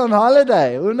 Perhaps he's on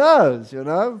holiday. Who knows,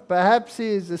 Perhaps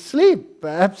he's asleep.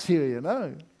 Perhaps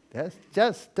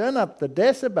just turn up the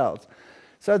decibels.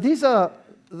 So these are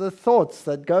the thoughts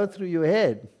that go through your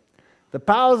head. The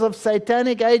powers of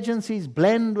satanic agencies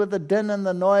blend with the din and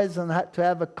the noise and to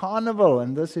have a carnival,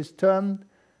 and this is termed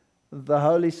the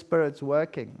Holy Spirit's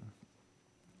working.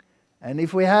 And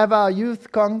if we have our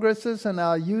youth congresses and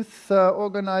our youth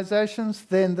organizations,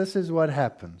 then this is what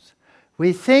happens.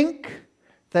 We think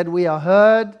that we are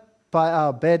heard by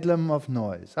our bedlam of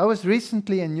noise. I was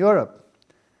recently in Europe.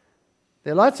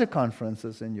 There are lots of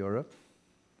conferences in Europe,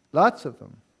 lots of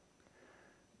them.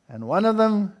 And one of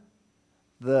them,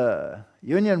 the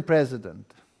union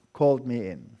president called me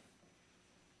in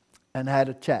and had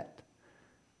a chat.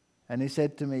 And he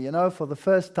said to me, for the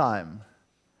first time,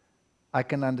 I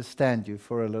can understand you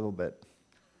for a little bit.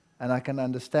 And I can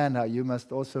understand how you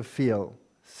must also feel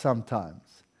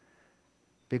sometimes.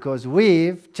 Because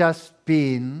we've just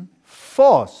been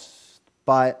forced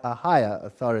by a higher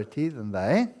authority than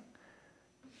they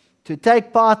to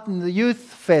take part in the youth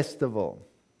festival.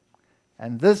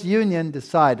 And this union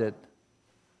decided,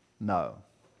 no,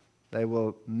 they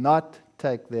will not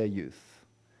take their youth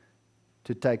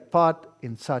to take part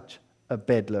in such a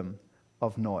bedlam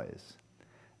of noise.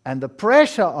 And the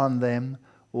pressure on them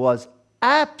was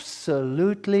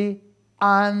absolutely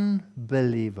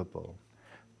unbelievable.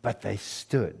 But they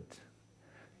stood.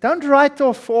 Don't write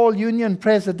off all union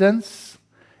presidents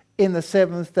in the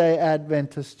Seventh-day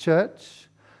Adventist Church.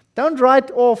 Don't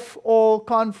write off all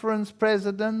conference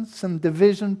presidents and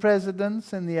division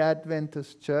presidents in the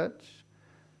Adventist Church.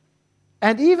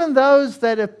 And even those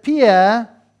that appear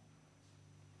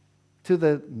to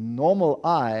the normal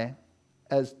eye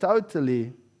as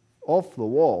totally off the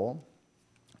wall,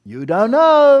 you don't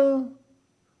know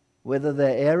whether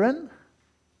they're Aaron,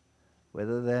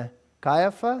 whether they're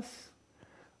Caiaphas,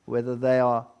 whether they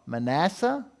are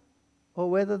Manasseh, or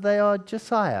whether they are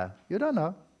Josiah. You don't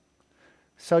know.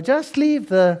 So just leave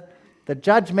the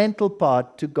judgmental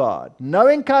part to God. No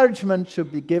encouragement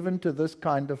should be given to this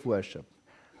kind of worship.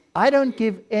 I don't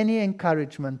give any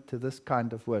encouragement to this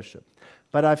kind of worship.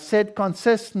 But I've said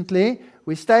consistently,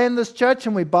 we stay in this church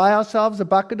and we buy ourselves a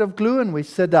bucket of glue and we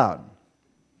sit down.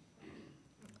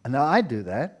 And now I do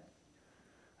that.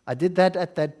 I did that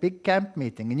at that big camp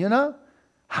meeting. And you know,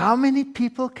 how many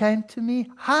people came to me?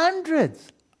 Hundreds.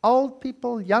 Old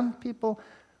people, young people,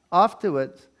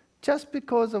 afterwards, just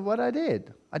because of what I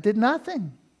did. I did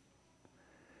nothing.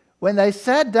 When they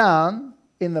sat down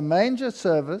in the manger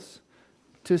service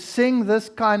to sing this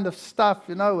kind of stuff,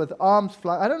 you know, with arms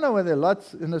flying. I don't know whether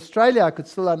lots, in Australia I could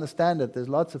still understand it. There's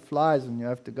lots of flies and you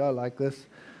have to go like this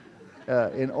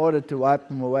in order to wipe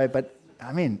them away. But,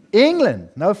 I mean, England,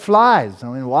 no flies. I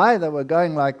mean, why they were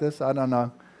going like this, I don't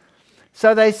know.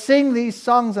 So they sing these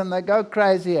songs and they go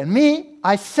crazy. And me,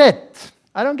 I sit.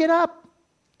 I don't get up.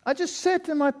 I just sit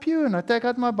in my pew and I take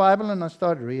out my Bible and I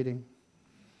start reading.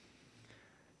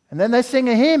 And then they sing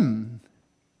a hymn.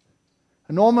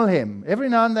 A normal hymn. Every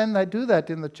now and then they do that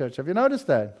in the church. Have you noticed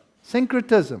that?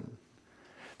 Syncretism.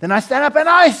 Then I stand up and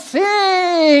I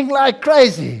sing like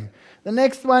crazy. The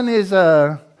next one is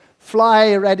a fly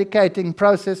eradicating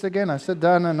process again. I sit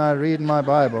down and I read my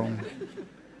Bible.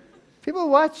 People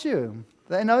watch you.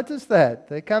 They notice that.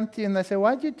 They come to you and they say,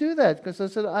 why do you do that? Because I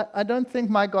said, I don't think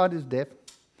my God is deaf.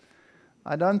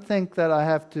 I don't think that I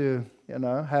have to,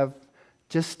 have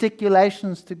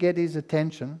gesticulations to get his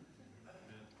attention.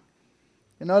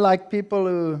 You know, like people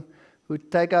who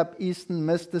take up Eastern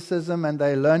mysticism and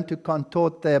they learn to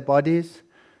contort their bodies,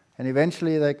 and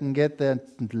eventually they can get their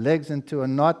legs into a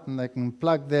knot and they can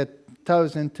plug their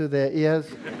toes into their ears,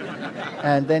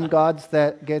 and then God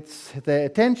gets their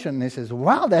attention. He says,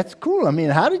 wow, that's cool. I mean,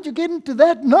 how did you get into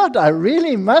that knot? I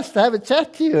really must have a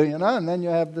chat to you, and then you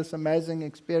have this amazing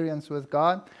experience with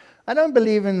God. I don't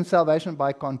believe in salvation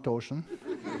by contortion.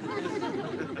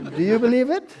 Do you believe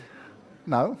it?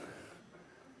 No.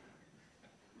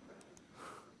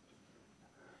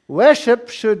 Worship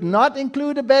should not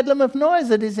include a bedlam of noise.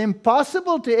 It is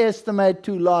impossible to estimate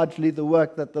too largely the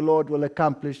work that the Lord will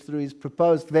accomplish through his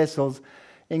proposed vessels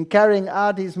in carrying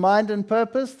out his mind and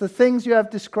purpose. The things you have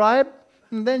described,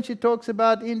 and then she talks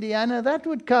about Indiana, that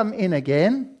would come in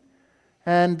again.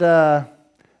 And there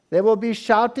will be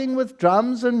shouting with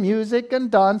drums and music and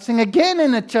dancing again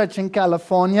in a church in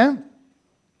California.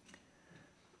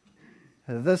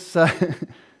 This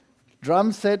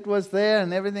drum set was there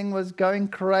and everything was going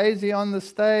crazy on the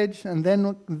stage, and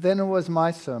then it was my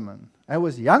sermon. It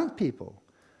was young people.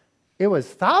 It was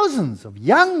thousands of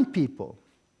young people.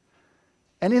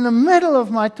 And in the middle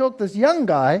of my talk, this young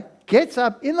guy gets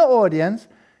up in the audience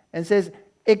and says,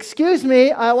 excuse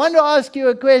me, I want to ask you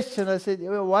a question. I said,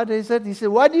 what is it? He said,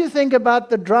 what do you think about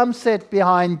the drum set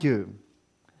behind you?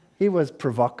 He was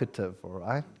provocative, all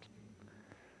right?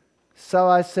 So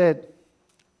I said,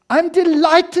 I'm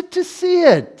delighted to see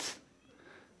it.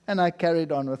 And I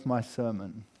carried on with my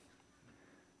sermon.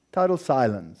 Total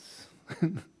silence.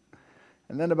 And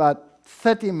then about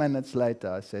 30 minutes later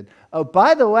I said, oh,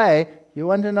 by the way, you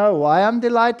want to know why I'm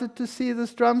delighted to see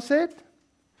this drum set?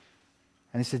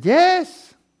 And he said,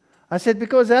 yes. I said,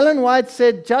 because Ellen White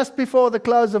said just before the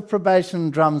close of probation,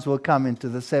 drums will come into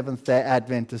the Seventh-day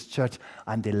Adventist Church.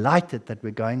 I'm delighted that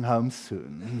we're going home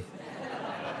soon.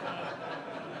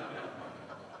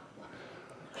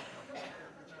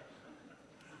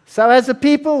 So as a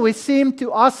people, we seem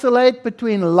to oscillate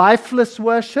between lifeless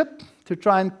worship to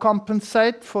try and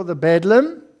compensate for the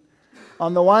bedlam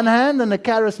on the one hand and a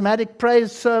charismatic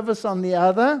praise service on the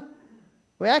other.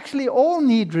 We actually all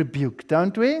need rebuke,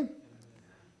 don't we?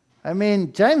 I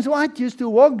mean, James White used to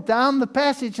walk down the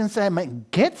passage and say, man,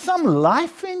 get some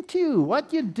life into you.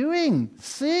 What you're doing,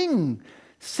 sing.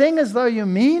 Sing as though you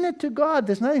mean it to God.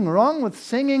 There's nothing wrong with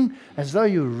singing as though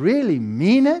you really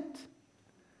mean it.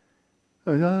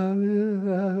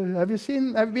 Have you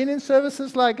been in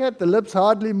services like that? The lips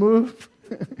hardly move.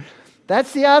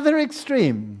 That's the other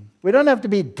extreme. We don't have to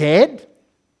be dead,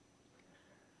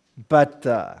 but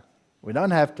we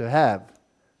don't have to have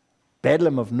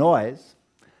bedlam of noise.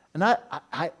 And I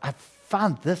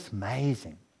found this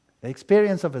amazing. The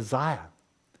experience of Isaiah.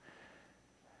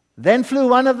 Then flew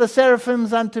one of the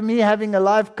seraphims unto me, having a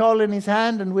live coal in his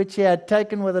hand, and which he had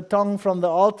taken with a tongue from the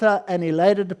altar, and he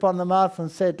laid it upon the mouth,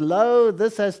 and said, Lo,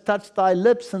 this has touched thy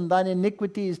lips, and thine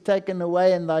iniquity is taken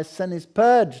away, and thy sin is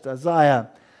purged. Isaiah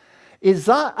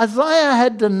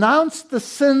had denounced the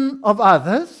sin of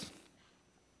others,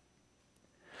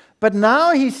 but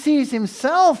now he sees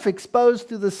himself exposed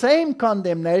to the same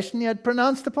condemnation he had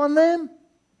pronounced upon them.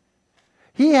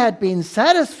 He had been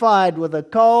satisfied with a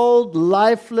cold,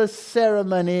 lifeless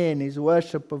ceremony in his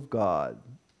worship of God.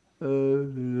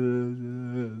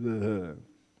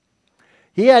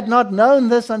 He had not known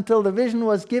this until the vision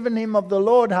was given him of the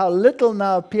Lord, how little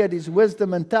now appeared his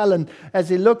wisdom and talent as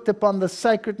he looked upon the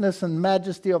sacredness and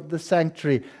majesty of the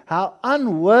sanctuary, how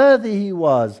unworthy he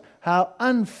was, how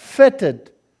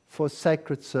unfitted for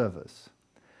sacred service.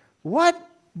 What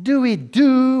do we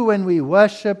do when we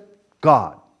worship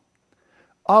God?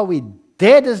 Are we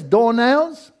dead as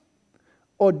doornails?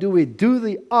 Or do we do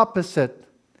the opposite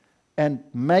and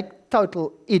make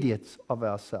total idiots of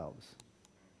ourselves?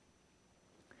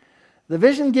 The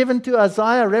vision given to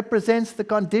Isaiah represents the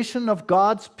condition of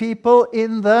God's people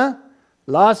in the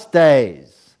last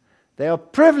days. They are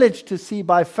privileged to see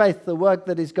by faith the work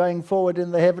that is going forward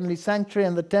in the heavenly sanctuary,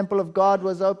 and the temple of God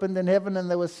was opened in heaven, and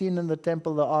they were seen in the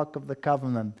temple the ark of the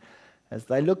covenant. As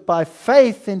they look by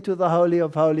faith into the Holy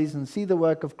of Holies and see the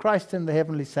work of Christ in the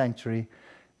heavenly sanctuary,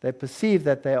 they perceive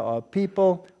that they are a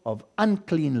people of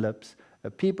unclean lips,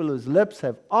 a people whose lips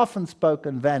have often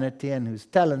spoken vanity and whose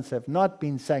talents have not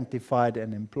been sanctified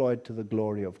and employed to the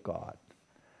glory of God.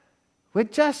 We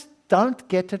just don't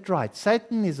get it right.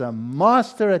 Satan is a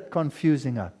master at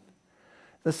confusing us.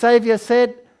 The Savior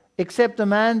said, except a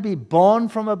man be born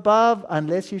from above,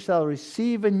 unless he shall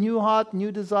receive a new heart,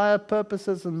 new desire,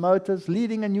 purposes and motives,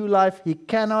 leading a new life, he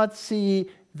cannot see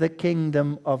the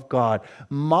kingdom of God.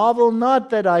 Marvel not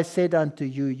that I said unto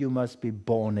you, you must be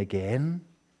born again.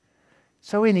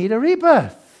 So we need a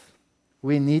rebirth.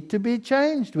 We need to be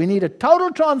changed. We need a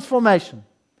total transformation.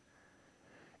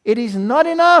 It is not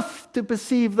enough to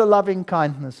perceive the loving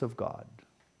kindness of God.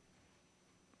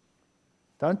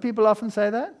 Don't people often say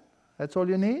that? That's all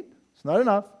you need? It's not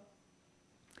enough.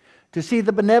 To see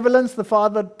the benevolence, the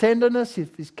Father tenderness,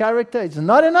 His character, it's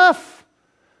not enough.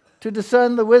 To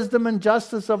discern the wisdom and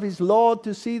justice of His law,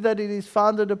 to see that it is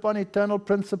founded upon eternal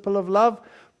principle of love.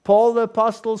 Paul the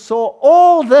Apostle saw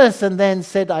all this and then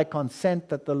said, I consent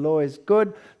that the law is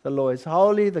good, the law is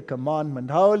holy, the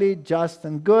commandment holy, just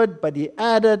and good. But he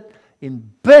added,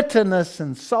 in bitterness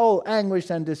and soul anguish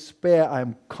and despair, I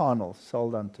am carnal,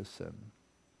 sold unto sin.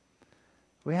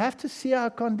 We have to see our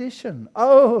condition.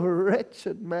 Oh,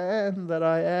 wretched man that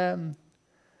I am.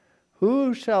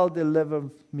 Who shall deliver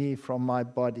me from my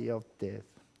body of death?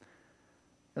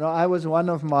 You know, I was one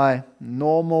of my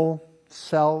normal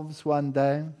selves one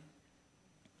day.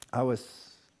 I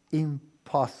was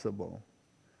impossible.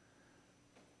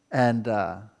 And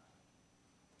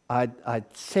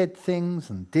I'd said things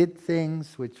and did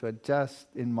things which were just,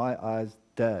 in my eyes,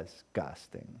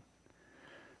 disgusting.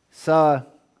 So I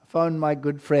phoned my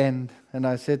good friend and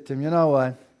I said to him, you know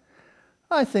what?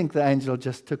 I think the angel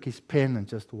just took his pen and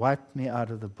just wiped me out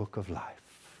of the book of life.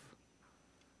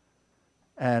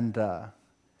 And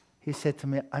he said to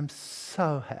me, I'm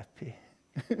so happy.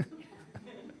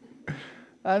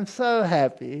 I'm so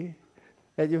happy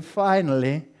that you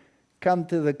finally come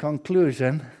to the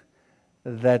conclusion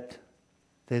that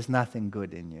there's nothing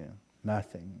good in you.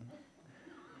 Nothing.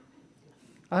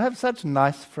 I have such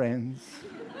nice friends.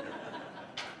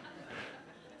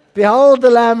 Behold the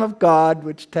Lamb of God,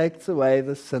 which takes away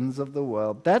the sins of the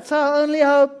world. That's our only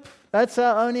hope. That's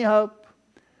our only hope.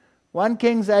 1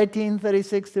 Kings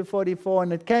 18:36-44.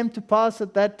 And it came to pass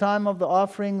at that time of the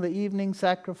offering, the evening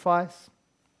sacrifice.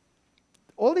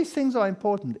 All these things are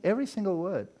important, every single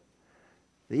word.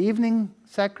 The evening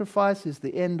sacrifice is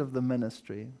the end of the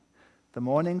ministry. The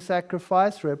morning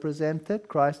sacrifice represented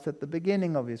Christ at the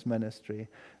beginning of His ministry.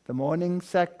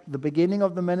 The beginning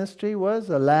of the ministry was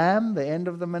a lamb. The end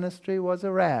of the ministry was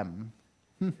a ram.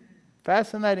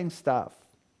 Fascinating stuff.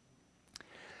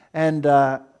 And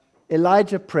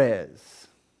Elijah prays.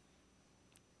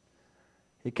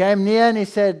 He came near and he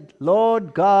said,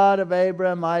 Lord God of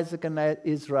Abraham, Isaac, and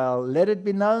Israel, let it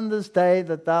be known this day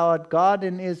that thou art God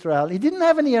in Israel. He didn't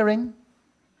have an earring.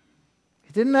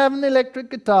 He didn't have an electric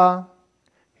guitar.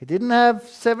 He didn't have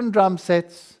 7 drum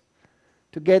sets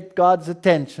to get God's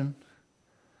attention.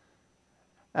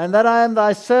 And that I am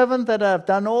thy servant, that I have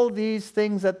done all these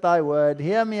things at thy word.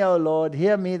 Hear me, O Lord,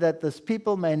 hear me, that this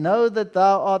people may know that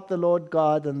thou art the Lord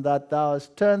God, and that thou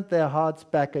hast turned their hearts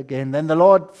back again. Then the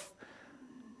Lord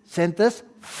sent this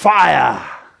fire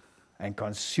and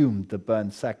consumed the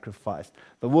burnt sacrifice.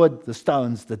 The wood, the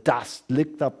stones, the dust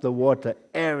licked up the water.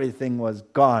 Everything was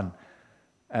gone.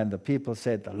 And the people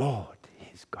said, the Lord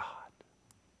is God.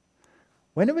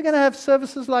 When are we going to have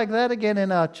services like that again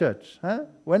in our church? Huh?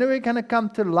 When are we going to come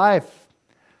to life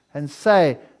and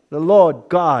say, the Lord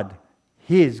God,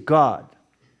 He is God?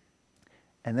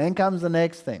 And then comes the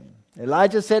next thing.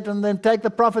 Elijah said to them, take the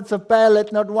prophets of Baal,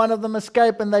 let not one of them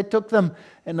escape. And they took them.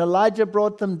 And Elijah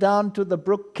brought them down to the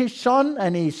brook Kishon,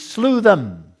 and he slew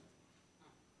them.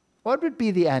 What would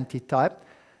be the antitype?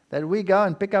 That we go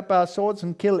and pick up our swords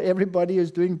and kill everybody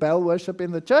who's doing Baal worship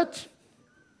in the church?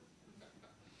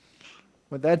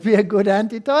 Would that be a good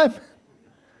antitype?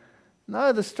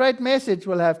 No, the straight message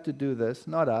will have to do this,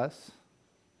 not us.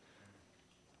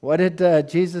 What did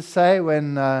Jesus say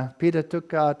when Peter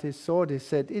took out his sword? He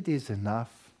said, it is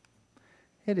enough.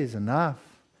 It is enough.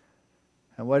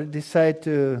 And what did he say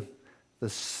to the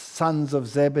sons of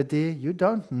Zebedee? You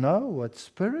don't know what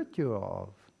spirit you are of.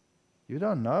 You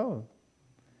don't know.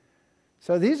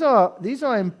 So these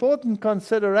are important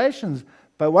considerations.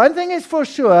 But one thing is for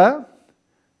sure,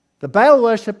 the Baal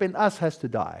worship in us has to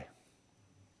die.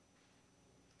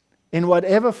 In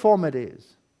whatever form it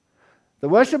is. The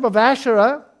worship of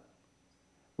Asherah,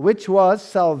 which was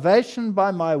salvation by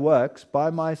my works,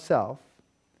 by myself.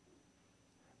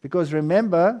 Because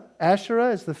remember,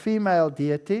 Asherah is the female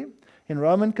deity. In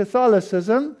Roman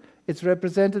Catholicism, it's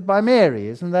represented by Mary,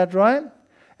 isn't that right?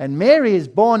 And Mary is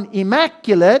born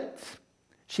immaculate.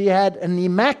 She had an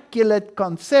immaculate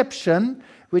conception,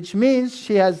 which means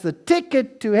she has the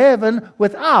ticket to heaven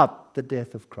without the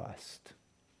death of Christ.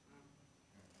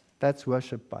 That's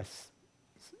worship by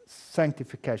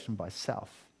sanctification by self.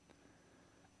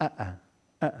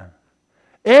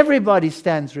 Everybody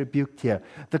stands rebuked here.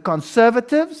 The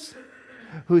conservatives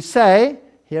who say,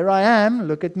 here I am,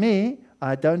 look at me,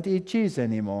 I don't eat cheese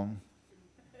anymore.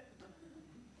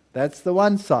 That's the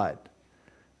one side.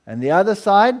 And the other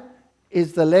side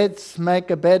is the let's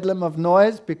make a bedlam of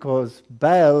noise because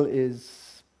Baal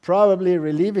is probably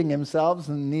relieving himself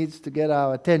and needs to get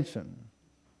our attention.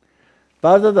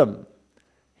 Both of them,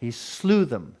 he slew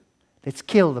them. Let's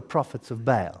kill the prophets of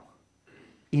Baal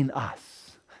in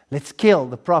us. Let's kill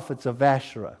the prophets of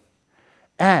Asherah.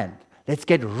 And let's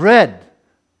get rid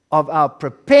of our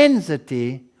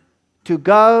propensity to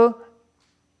go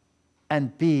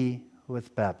and be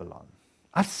with Babylon.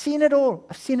 I've seen it all.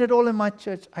 I've seen it all in my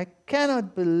church. I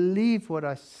cannot believe what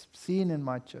I've seen in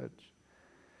my church.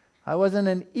 I was in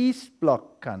an East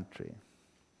Bloc country.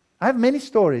 I have many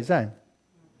stories, I'm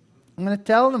going to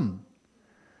tell them.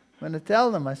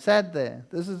 I sat there.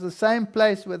 This is the same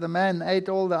place where the man ate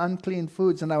all the unclean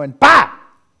foods, and I went, bah!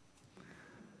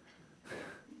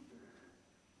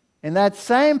 In that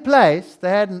same place, they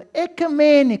had an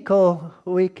ecumenical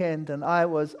weekend, and I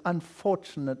was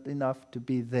unfortunate enough to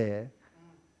be there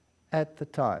at the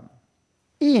time,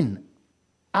 in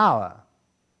our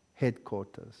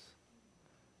headquarters,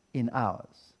 in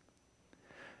ours.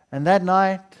 And that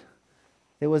night,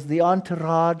 there was the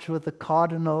entourage with the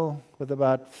cardinal, with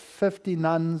about 50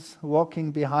 nuns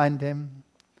walking behind him.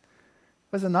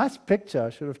 It was a nice picture, I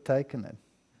should have taken it.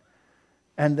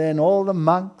 And then all the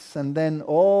monks, and then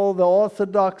all the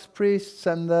Orthodox priests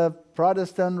and the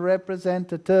Protestant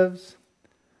representatives.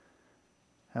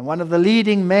 And one of the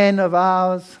leading men of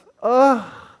ours, it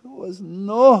was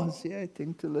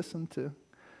nauseating to listen to.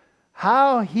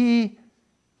 How he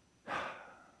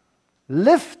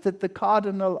lifted the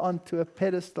cardinal onto a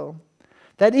pedestal,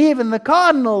 that even the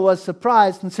cardinal was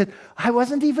surprised and said, I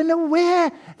wasn't even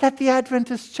aware that the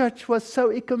Adventist church was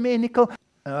so ecumenical.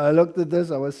 And I looked at this,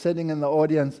 I was sitting in the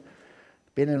audience,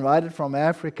 been invited from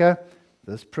Africa,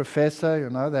 this professor,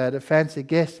 they had a fancy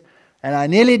guest, and I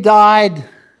nearly died,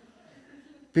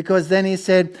 because then he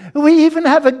said, we even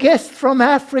have a guest from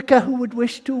Africa who would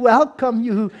wish to welcome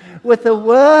you with a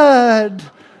word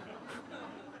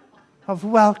of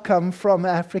welcome from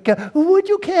Africa. Would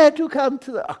you care to come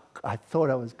to the... I thought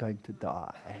I was going to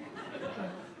die.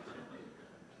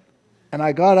 And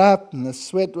I got up, and the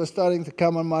sweat was starting to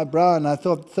come on my brow, and I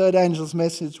thought, third angel's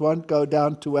message won't go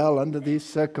down too well under these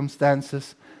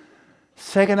circumstances.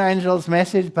 Second angel's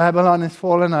message, Babylon is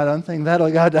fallen, I don't think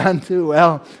that'll go down too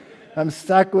well. I'm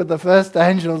stuck with the first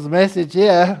angel's message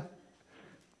here.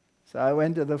 So I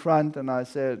went to the front, and I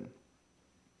said,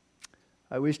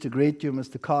 I wish to greet you,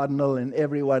 Mr. Cardinal, and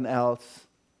everyone else.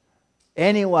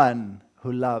 Anyone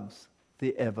who loves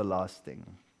the everlasting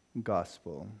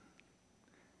gospel.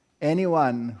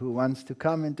 Anyone who wants to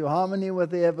come into harmony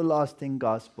with the everlasting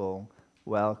gospel,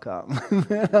 welcome.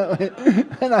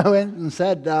 And I went and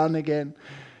sat down again.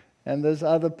 And this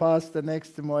other pastor next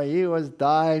to me, he was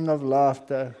dying of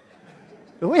laughter.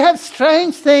 We have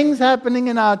strange things happening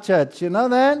in our church, you know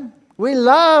that? We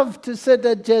love to sit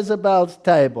at Jezebel's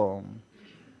table.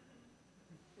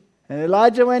 And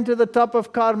Elijah went to the top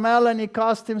of Karmel and he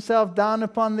cast himself down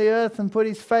upon the earth and put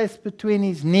his face between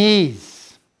his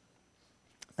knees.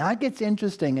 Now it gets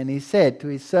interesting, and he said to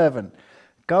his servant,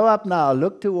 go up now,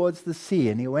 look towards the sea.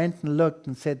 And he went and looked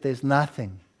and said, there's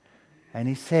nothing. And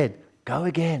he said, go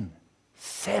again,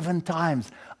 7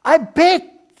 times. I bet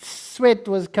sweat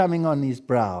was coming on his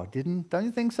brow. Don't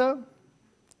you think so?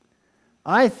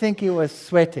 I think he was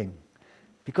sweating.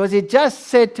 Because he just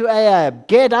said to Ahab,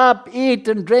 get up, eat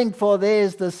and drink, for there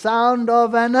is the sound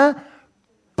of an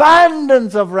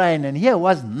abundance of rain. And here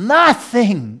was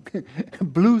nothing.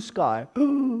 Blue sky.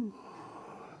 Ooh.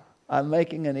 I'm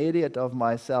making an idiot of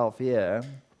myself here.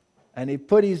 And he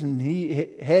put his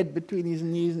head between his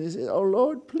knees and he said, oh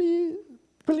Lord, please,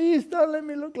 please don't let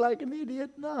me look like an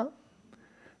idiot now.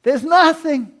 There's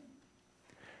nothing.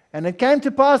 And it came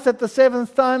to pass at the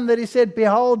 7th time that he said,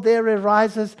 behold, there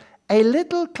arises a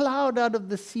little cloud out of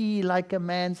the sea like a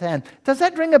man's hand. Does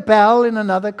that ring a bell in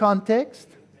another context?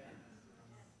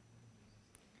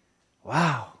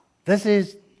 Wow. This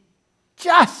is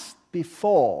just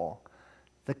before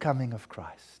the coming of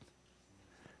Christ.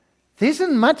 There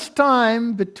isn't much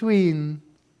time between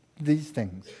these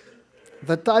things.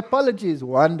 The typology is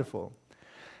wonderful.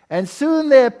 And soon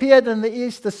there appeared in the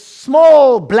east a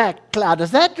small black cloud.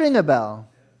 Does that ring a bell?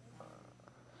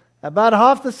 About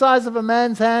half the size of a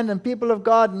man's hand, and people of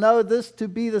God know this to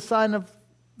be the sign of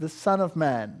the Son of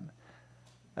Man.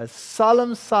 A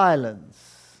solemn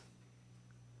silence.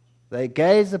 They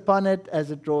gaze upon it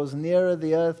as it draws nearer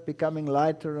the earth, becoming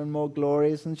lighter and more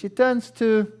glorious. And she turns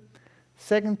to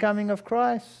second coming of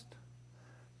Christ.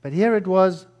 But here it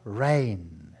was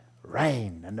rain,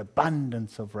 rain, an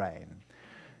abundance of rain.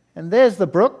 And there's the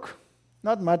brook.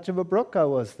 Not much of a brook, I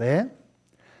was there.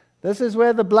 This is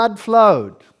where the blood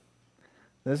flowed.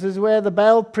 This is where the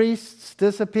Baal priests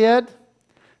disappeared.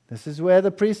 This is where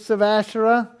the priests of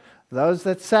Asherah, those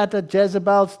that sat at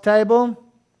Jezebel's table,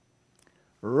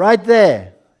 right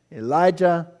there,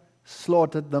 Elijah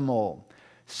slaughtered them all.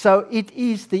 So it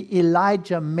is the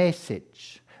Elijah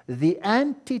message, the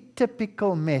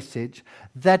antitypical message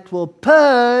that will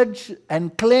purge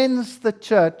and cleanse the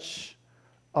church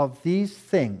of these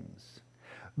things.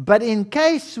 But in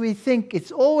case we think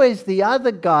it's always the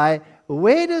other guy,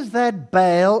 where does that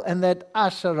Baal and that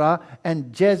Asherah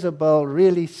and Jezebel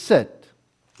really sit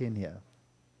in here?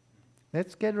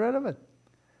 Let's get rid of it.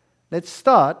 Let's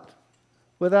start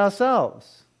with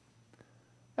ourselves.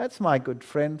 That's my good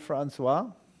friend Francois.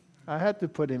 I had to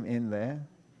put him in there.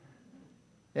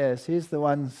 Yes, he's the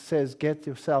one who says, get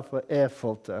yourself an air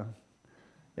filter.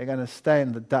 You're going to stay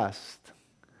in the dust.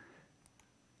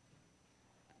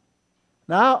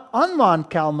 Now, on Mount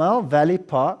Karmel, Valley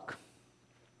Park,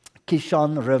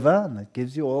 Kishon River, and it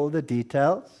gives you all the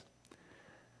details.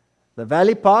 The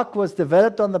Valley Park was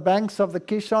developed on the banks of the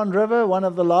Kishon River, one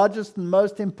of the largest and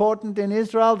most important in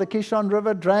Israel. The Kishon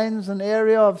River drains an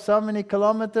area of so many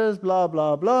kilometers, blah,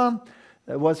 blah, blah.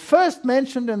 It was first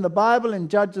mentioned in the Bible in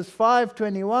Judges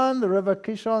 5:21. The river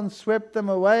Kishon swept them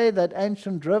away, that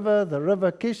ancient river, the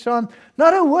river Kishon.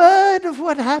 Not a word of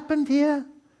what happened here.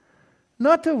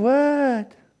 Not a word.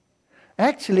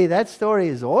 Actually, that story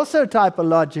is also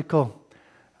typological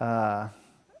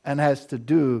and has to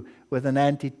do with an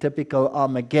antitypical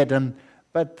Armageddon,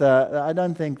 but I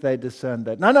don't think they discerned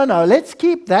that. No, let's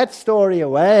keep that story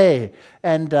away,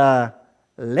 and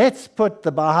let's put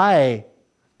the Baha'i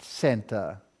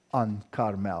center on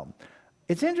Karmel.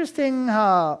 It's interesting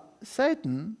how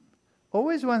Satan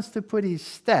always wants to put his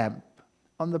stamp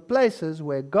on the places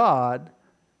where God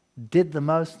did the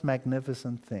most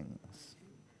magnificent things.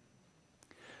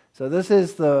 So this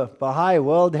is the Baha'i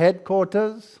World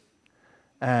Headquarters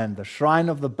and the Shrine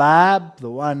of the Bab, the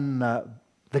one,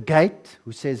 the gate,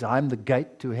 who says, I'm the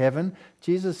gate to heaven.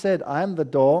 Jesus said, I am the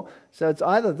door. So it's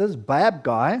either this Bab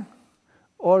guy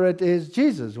or it is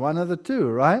Jesus, one of the two,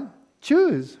 right?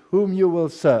 Choose whom you will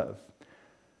serve.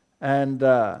 And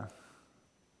there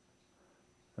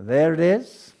it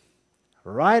is,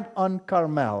 right on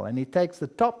Karmel. And he takes the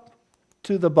top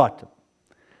to the bottom,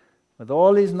 with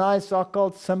all his nice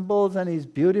occult symbols and his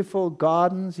beautiful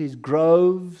gardens, his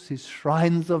groves, his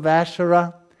shrines of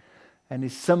Asherah, and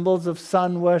his symbols of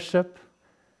sun worship.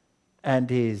 and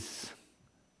his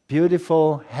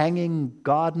beautiful hanging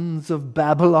gardens of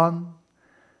Babylon,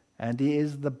 and he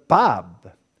is the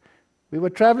Bab. We were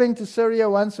traveling to Syria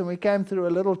once and we came through a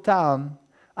little town.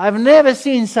 I've never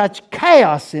seen such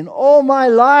chaos in all my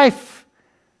life.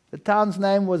 The town's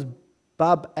name was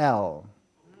Bab-el,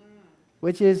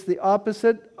 which is the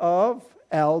opposite of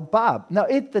El-Bab. Now,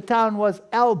 the town was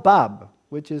El-Bab,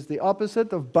 which is the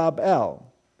opposite of Bab-el.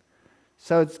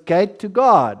 So it's gate to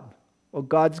God, or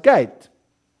God's gate.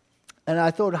 And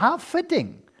I thought, how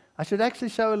fitting. I should actually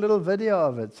show a little video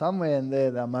of it. Somewhere in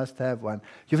there, I must have one.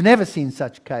 You've never seen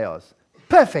such chaos.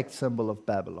 Perfect symbol of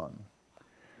Babylon.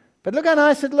 But look how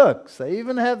nice it looks. They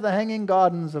even have the hanging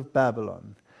gardens of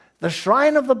Babylon. The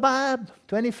shrine of the Bab,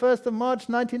 21st of March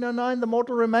 1909, the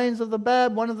mortal remains of the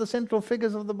Bab, one of the central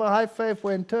figures of the Baha'i faith,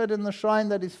 were interred in the shrine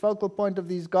that is focal point of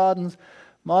these gardens.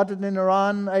 Martyred in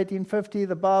Iran, 1850,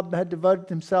 the Bab had devoted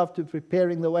himself to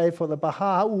preparing the way for the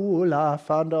Baha'u'llah,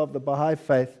 founder of the Baha'i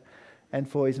faith, and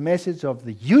for his message of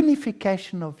the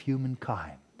unification of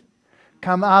humankind.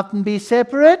 Come out and be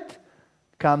separate,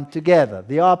 come together.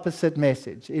 The opposite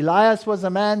message. Eliahs was a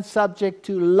man subject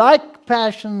to like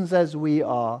passions as we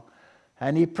are,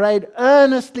 and he prayed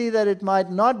earnestly that it might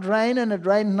not rain, and it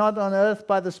rained not on earth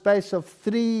by the space of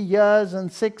 3 years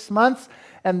and 6 months.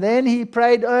 And then he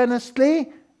prayed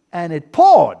earnestly, and it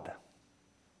poured.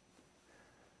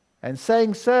 And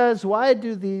saying, Sirs, why do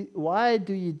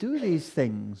you do these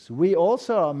things? We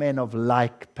also are men of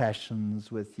like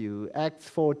passions with you. Acts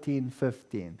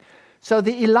 14:15. So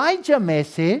the Elijah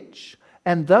message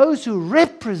and those who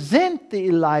represent the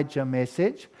Elijah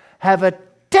message have a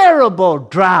terrible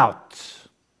drought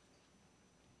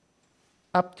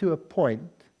up to a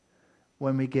point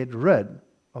when we get rid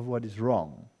of what is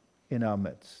wrong in our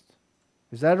midst.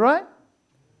 Is that right?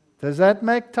 Does that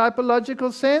make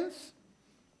typological sense?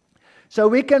 So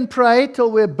we can pray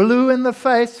till we're blue in the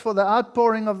face for the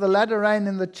outpouring of the latter rain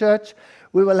in the church.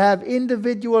 We will have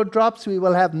individual drops. We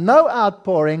will have no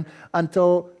outpouring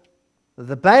until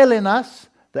the Baal in us,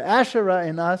 the Asherah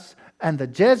in us, and the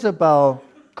Jezebel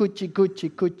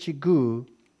kuchi goo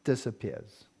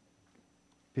disappears.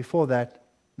 Before that,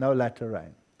 no latter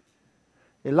rain.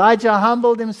 Elijah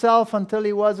humbled himself until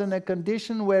he was in a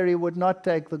condition where he would not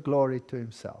take the glory to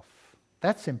himself.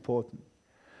 That's important.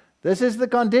 This is the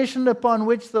condition upon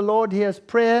which the Lord hears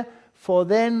prayer, for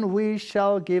then we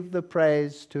shall give the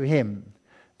praise to him.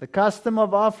 The custom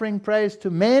of offering praise to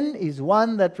men is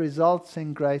one that results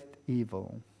in great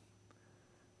evil.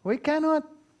 We cannot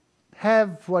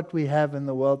have what we have in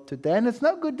the world today, and it's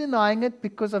no good denying it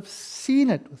because I've seen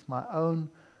it with my own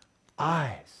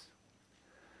eyes.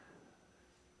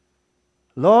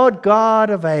 Lord God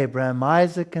of Abraham,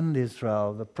 Isaac, and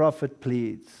Israel, the prophet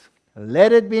pleads,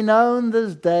 let it be known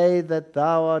this day that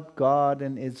thou art God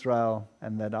in Israel,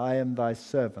 and that I am thy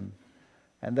servant,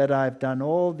 and that I have done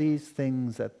all these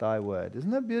things at thy word.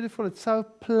 Isn't it beautiful? It's so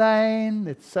plain,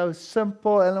 it's so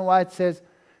simple. Ellen White says,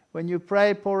 when you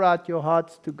pray, pour out your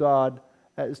hearts to God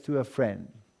as to a friend.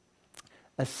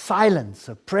 A silence,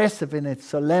 oppressive in its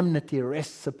solemnity,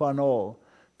 rests upon all.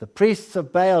 The priests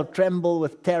of Baal tremble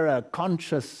with terror,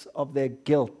 conscious of their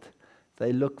guilt.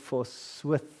 They look for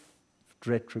swift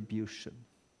retribution.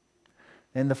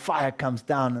 Then the fire comes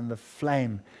down and the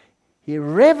flame. He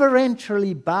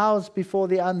reverentially bows before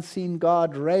the unseen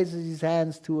God, raises his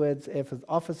hands towards heaven,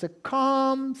 offers a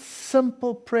calm,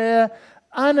 simple prayer,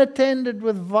 unattended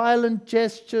with violent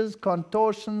gestures,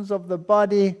 contortions of the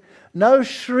body. No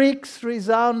shrieks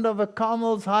resound over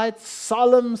Karmel's height,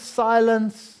 solemn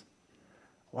silence.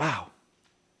 Wow.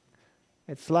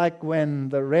 It's like when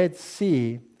the Red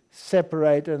Sea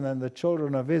separated and the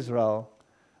children of Israel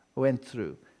went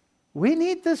through. We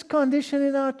need this condition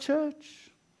in our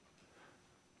church.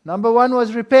 Number one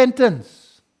was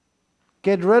repentance.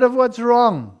 Get rid of what's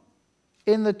wrong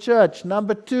in the church.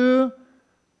 Number two,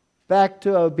 back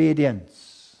to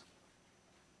obedience.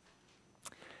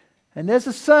 And there's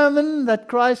a sermon that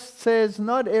Christ says,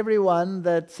 not everyone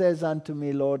that says unto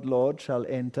me, Lord, Lord, shall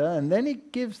enter. And then he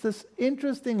gives this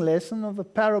interesting lesson of the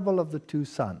parable of the two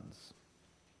sons.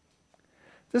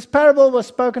 This parable was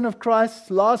spoken of Christ's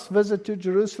last visit to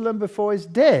Jerusalem before his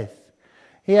death.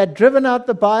 He had driven out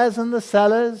the buyers and the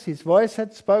sellers. His voice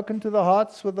had spoken to the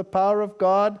hearts with the power of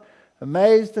God.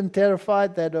 Amazed and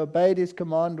terrified, they had obeyed his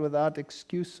command without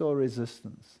excuse or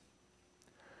resistance.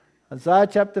 Isaiah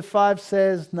chapter 5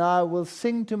 says, now I will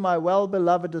sing to my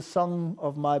well-beloved a song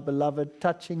of my beloved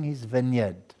touching his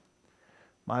vineyard.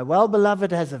 My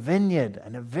well-beloved has a vineyard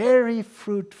and a very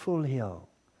fruitful hill.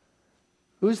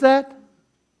 Who's that?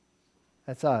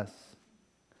 That's us.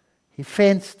 He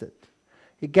fenced it.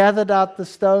 He gathered out the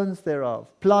stones thereof,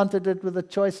 planted it with the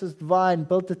choicest vine,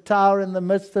 built a tower in the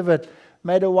midst of it,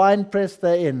 made a winepress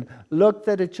therein, looked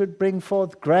that it should bring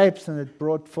forth grapes, and it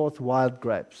brought forth wild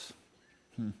grapes.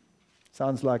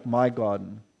 Sounds like my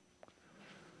garden.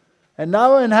 And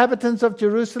now, inhabitants of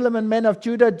Jerusalem and men of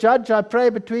Judah, judge, I pray,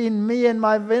 between me and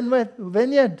my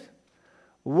vineyard.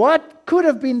 What could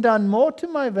have been done more to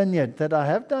my vineyard that I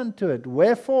have done to it?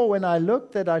 Wherefore, when I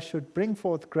looked that I should bring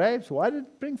forth grapes, why did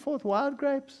it bring forth wild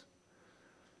grapes?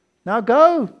 Now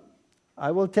go, I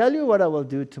will tell you what I will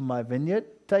do to my vineyard.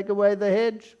 Take away the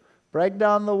hedge, break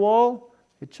down the wall,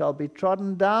 it shall be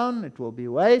trodden down, it will be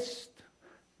waste.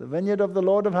 The vineyard of the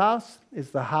Lord of hosts is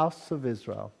the house of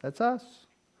Israel. That's us.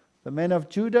 The men of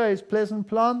Judah, his pleasant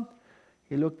plant.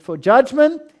 He looked for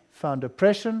judgment, found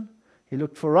oppression. He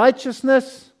looked for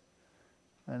righteousness,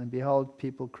 and behold,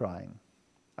 people crying.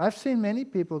 I've seen many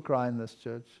people cry in this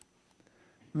church.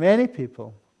 Many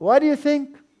people. Why do you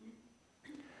think?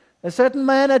 A certain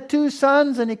man had 2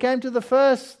 sons, and he came to the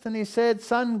first, and he said,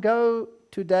 Son, go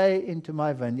today into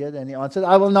my vineyard. And he answered,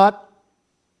 I will not.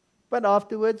 But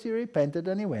afterwards he repented,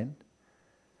 and he went.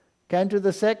 Came to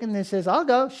the second, and he says, I'll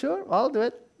go, sure, I'll do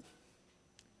it.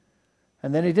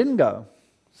 And then he didn't go.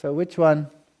 So which one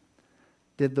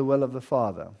did the will of the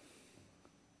Father?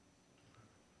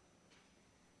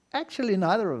 Actually,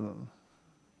 neither of them.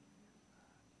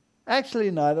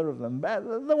 Actually, neither of them.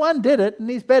 The one did it, and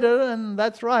he's better, and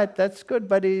that's right, that's good,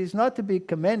 but he's not to be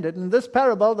commended. In this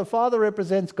parable, the Father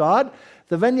represents God,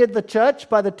 the vineyard, the church.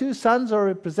 By the 2 sons are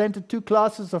represented 2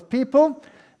 classes of people.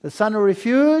 The son who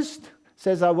refused,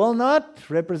 says, I will not,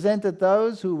 represented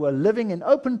those who were living in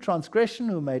open transgression,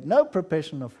 who made no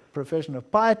profession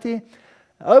of piety,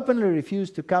 openly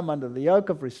refused to come under the yoke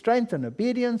of restraint and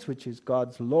obedience, which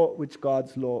God's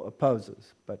law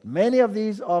opposes. But many of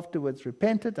these afterwards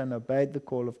repented and obeyed the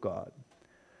call of God.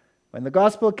 When the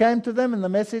gospel came to them in the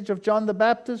message of John the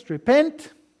Baptist,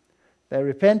 repent, they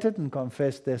repented and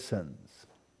confessed their sins.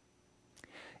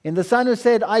 In the son who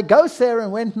said, I go, sir,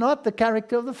 and went not, the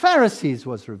character of the Pharisees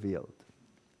was revealed.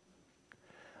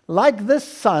 Like this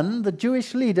son, the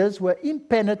Jewish leaders were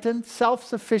impenitent,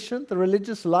 self-sufficient. The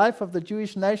religious life of the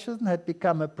Jewish nation had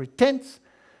become a pretense.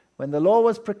 When the law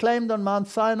was proclaimed on Mount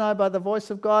Sinai by the voice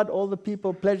of God, all the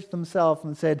people pledged themselves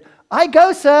and said, I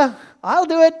go, sir, I'll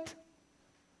do it.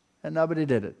 And nobody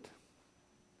did it.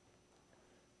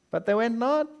 But they went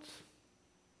not.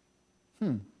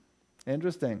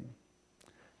 Interesting.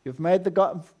 You've made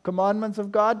the commandments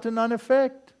of God to none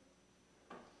effect.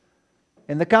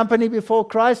 In the company before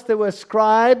Christ, there were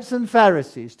scribes and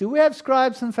Pharisees. Do we have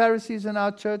scribes and Pharisees in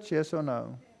our church, yes or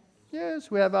no? Yes,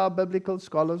 we have our biblical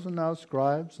scholars and our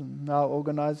scribes and our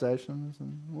organizations,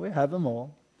 and we have them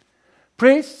all.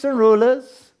 Priests and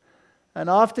rulers. And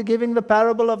after giving the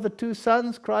parable of the 2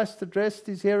 sons, Christ addressed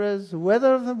his hearers,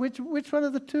 which one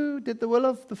of the 2 did the will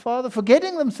of the Father?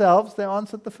 Forgetting themselves, they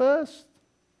answered the first.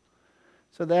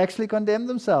 So they actually condemned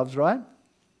themselves, right?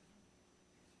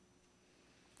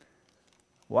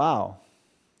 Wow.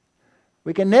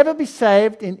 We can never be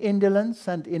saved in indolence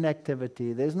and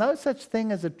inactivity. There's no such thing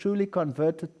as a truly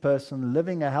converted person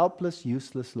living a helpless,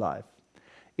 useless life.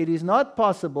 It is not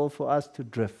possible for us to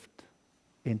drift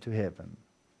into heaven.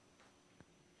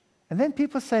 And then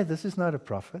people say, this is not a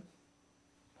prophet.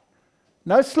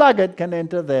 No sluggard can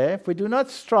enter there. If we do not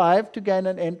strive to gain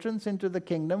an entrance into the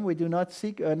kingdom, we do not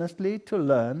seek earnestly to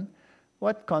learn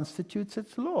what constitutes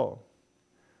its law.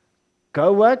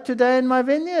 Go work today in my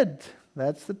vineyard.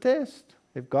 That's the test.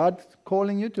 If God's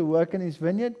calling you to work in his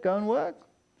vineyard, go and work.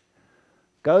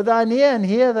 Go thou near and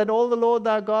hear that all the Lord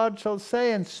our God shall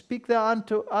say, and speak thou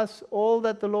unto us all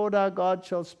that the Lord our God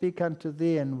shall speak unto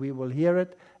thee, and we will hear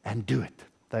it and do it,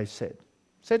 they said.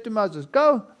 Said to Moses,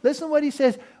 go, listen what he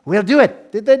says. We'll do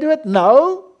it. Did they do it?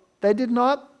 No, they did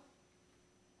not.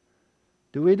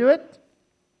 Do we do it?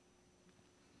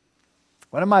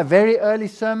 One of my very early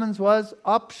sermons was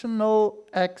optional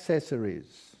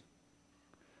accessories.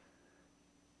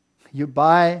 You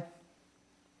buy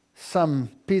some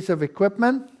piece of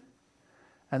equipment,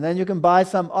 and then you can buy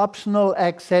some optional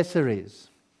accessories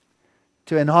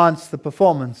to enhance the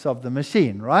performance of the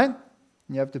machine, right?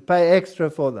 You have to pay extra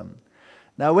for them.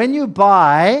 Now, when you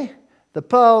buy the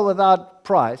pearl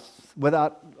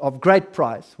of great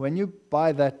price, when you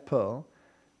buy that pearl,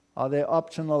 are there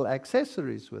optional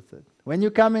accessories with it? When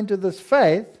you come into this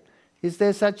faith, is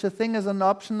there such a thing as an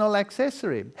optional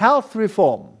accessory? Health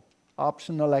reform,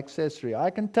 optional accessory. I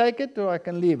can take it or I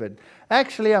can leave it.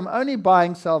 Actually, I'm only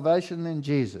buying salvation in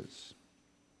Jesus.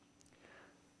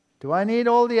 Do I need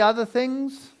all the other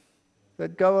things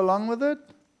that go along with it?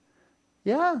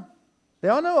 Yeah.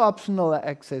 There are no optional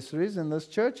accessories in this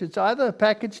church. It's either a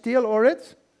package deal or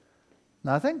it's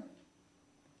nothing.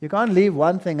 You can't leave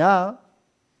one thing out.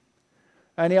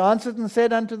 And he answered and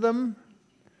said unto them,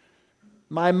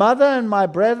 My mother and my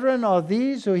brethren are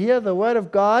these who hear the word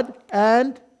of God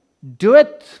and do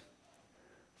it.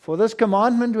 For this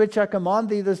commandment which I command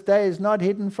thee this day is not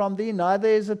hidden from thee, neither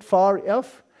is it far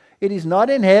off. It is not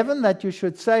in heaven that you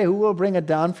should say, who will bring it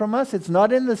down from us? It's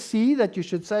not in the sea that you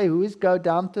should say, who is go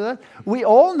down to that? We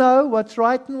all know what's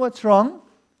right and what's wrong.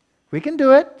 We can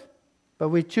do it, but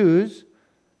we choose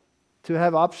to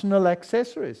have optional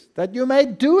accessories, that you may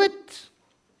do it.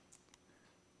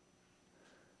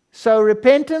 So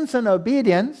repentance and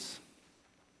obedience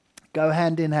go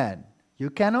hand in hand. You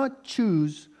cannot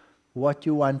choose what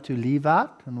you want to leave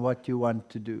out and what you want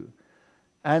to do.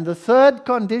 And the third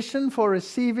condition for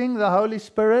receiving the Holy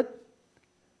Spirit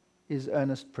is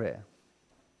earnest prayer.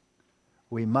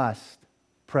 We must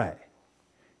pray.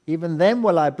 Even them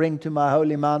will I bring to my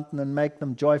holy mountain and make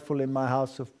them joyful in my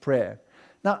house of prayer.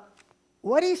 Now,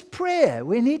 what is prayer?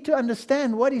 We need to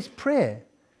understand what is prayer.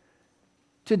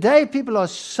 Today people are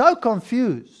so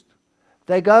confused.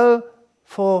 They go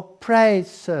for praise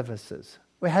services.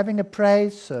 We're having a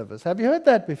praise service. Have you heard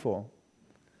that before?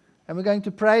 And we're going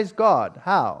to praise God.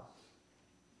 How?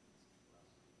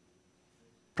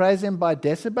 Praise Him by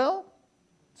decibel?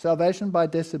 Salvation by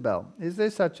decibel. Is there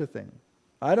such a thing?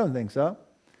 I don't think so.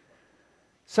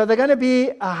 So they're going to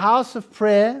be a house of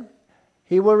prayer.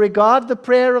 He will regard the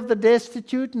prayer of the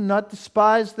destitute and not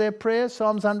despise their prayer.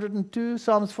 Psalms 102,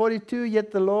 Psalms 42.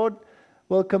 Yet the Lord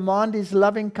will command His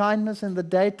loving kindness in the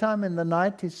daytime, in the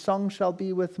night. His song shall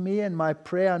be with me, and my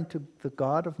prayer unto the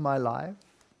God of my life.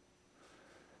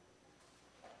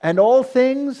 And all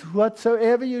things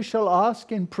whatsoever you shall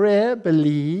ask in prayer,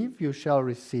 believe you shall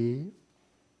receive.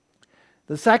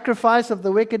 The sacrifice of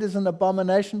the wicked is an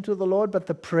abomination to the Lord, but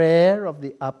the prayer of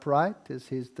the upright is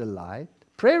His delight.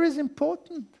 Prayer is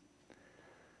important.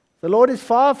 The Lord is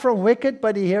far from wicked,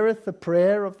 but He heareth the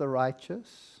prayer of the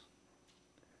righteous.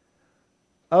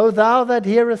 O thou that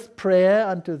hearest prayer,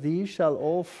 unto thee shall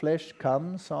all flesh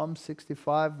come. Psalm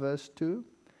 65, verse 2.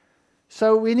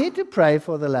 So we need to pray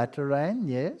for the latter rain,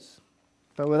 yes.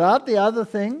 But without the other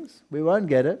things, we won't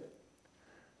get it.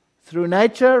 Through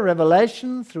nature,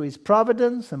 revelation, through His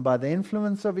providence, and by the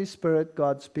influence of His Spirit,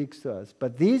 God speaks to us.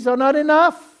 But these are not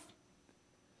enough.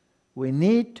 We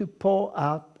need to pour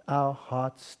out our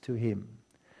hearts to Him.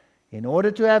 In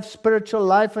order to have spiritual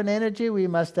life and energy, we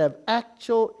must have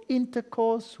actual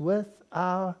intercourse with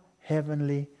our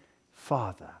Heavenly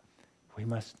Father. We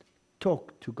must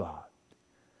talk to God.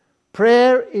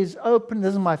 Prayer is open.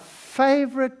 This is my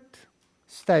favorite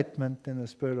statement in the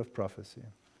spirit of prophecy.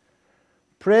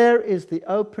 Prayer is the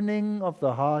opening of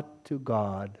the heart to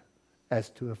God as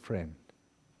to a friend.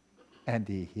 And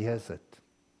He hears it.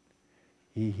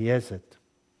 He hears it.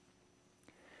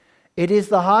 It is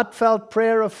the heartfelt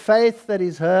prayer of faith that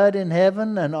is heard in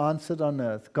heaven and answered on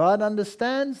earth. God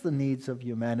understands the needs of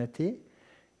humanity.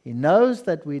 He knows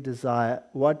that we desire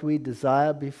what we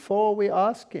desire before we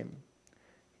ask Him.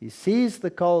 He sees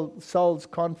the soul's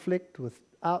conflict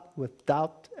with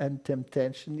doubt and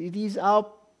temptation. It is our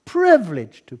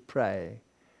privilege to pray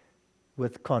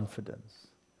with confidence.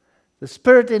 The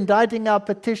Spirit inditing our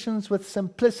petitions with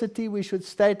simplicity, we should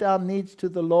state our needs to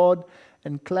the Lord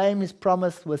and claim His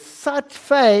promise with such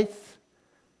faith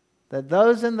that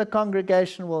those in the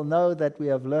congregation will know that we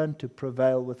have learned to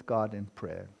prevail with God in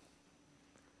prayer.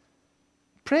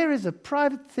 Prayer is a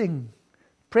private thing.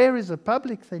 Prayer is a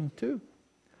public thing too.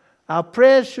 Our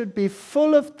prayers should be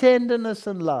full of tenderness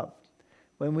and love.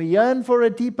 When we yearn for a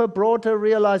deeper, broader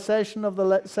realization of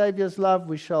the Savior's love,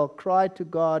 we shall cry to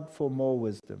God for more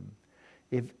wisdom.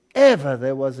 If ever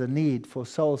there was a need for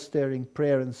soul-stirring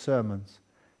prayer and sermons,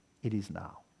 it is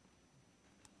now.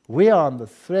 We are on the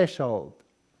threshold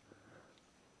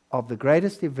of the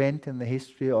greatest event in the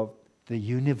history of the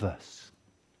universe.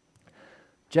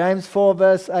 James 4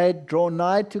 verse 8, draw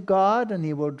nigh to God and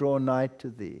He will draw nigh to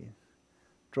thee.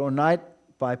 Draw nigh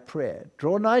by prayer.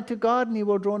 Draw nigh to God and He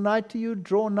will draw nigh to you.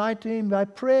 Draw nigh to Him by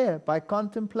prayer, by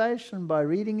contemplation, by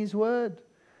reading His word.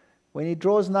 When He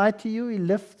draws nigh to you, He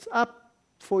lifts up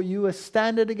for you a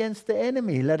standard against the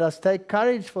enemy. Let us take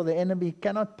courage, for the enemy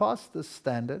cannot pass this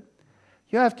standard.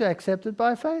 You have to accept it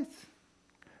by faith.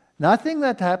 Nothing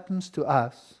that happens to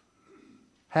us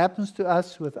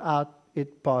without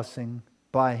it passing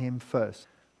by Him first.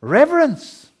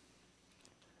 Reverence.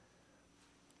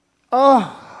 Oh,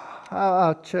 how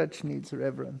our church needs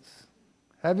reverence.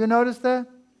 Have you noticed that?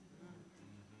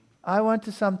 I want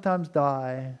to sometimes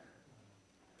die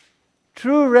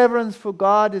True reverence for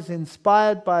God is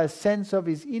inspired by a sense of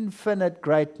His infinite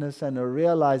greatness and a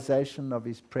realization of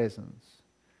His presence.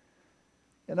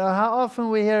 You know, how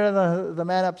often we hear the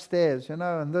man upstairs, you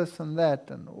know, and this and that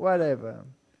and whatever.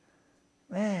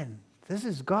 Man, this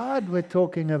is God we're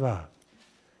talking about.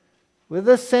 With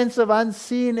this sense of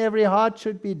unseen, every heart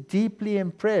should be deeply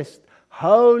impressed.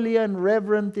 Holy and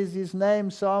reverent is His name,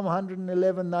 Psalm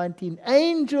 111:19.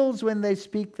 Angels, when they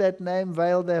speak that name,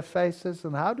 veil their faces.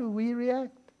 And how do we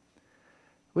react?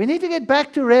 We need to get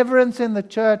back to reverence in the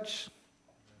church.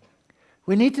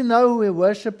 We need to know who we're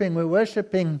worshiping. We're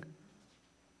worshiping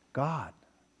God,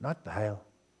 not Baal.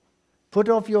 Put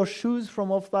off your shoes from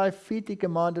off thy feet, He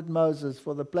commanded Moses,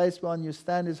 for the place whereon you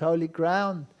stand is holy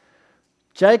ground.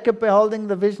 Jacob, beholding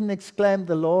the vision, exclaimed,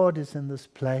 the Lord is in this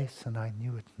place, and I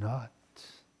knew it not.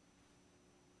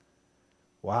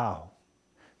 Wow.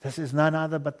 This is none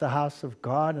other but the house of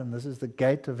God, and this is the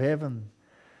gate of heaven.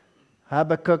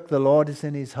 Habakkuk, the Lord is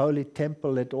in His holy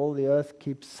temple. Let all the earth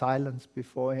keep silence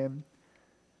before Him.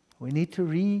 We need to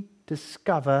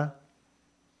rediscover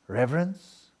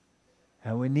reverence,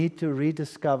 and we need to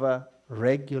rediscover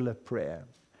regular prayer.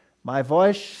 My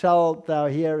voice shalt thou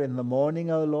hear in the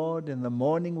morning, O Lord. In the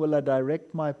morning will I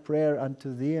direct my prayer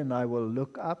unto thee, and I will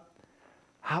look up.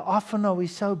 How often are we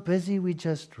so busy we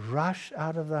just rush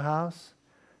out of the house?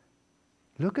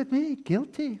 Look at me,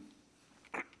 guilty.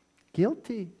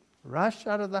 Guilty. Rush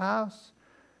out of the house.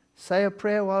 Say a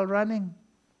prayer while running.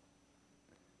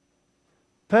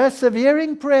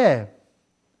 Persevering prayer.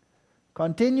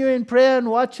 Continue in prayer and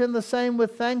watch in the same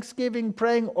with thanksgiving,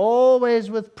 praying always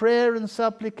with prayer and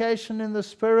supplication in the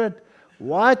Spirit,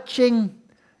 watching,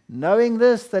 knowing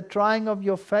this, the trying of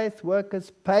your faith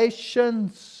worketh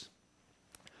patience.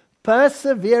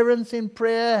 Perseverance in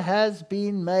prayer has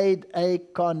been made a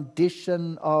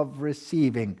condition of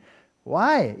receiving.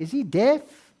 Why? Is he deaf?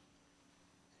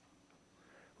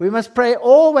 We must pray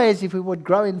always if we would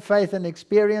grow in faith and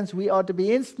experience. We are to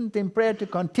be instant in prayer, to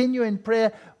continue in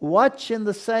prayer, watch in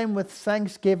the same with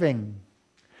thanksgiving.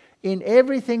 In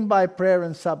everything by prayer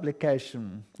and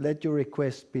supplication, let your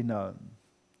request be known.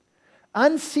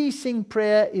 Unceasing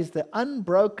prayer is the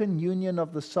unbroken union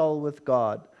of the soul with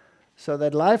God, so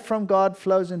that life from God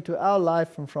flows into our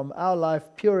life, and from our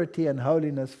life purity and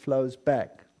holiness flows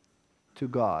back to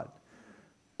God.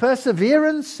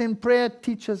 Perseverance in prayer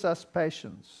teaches us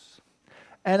patience.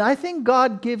 And I think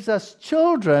God gives us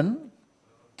children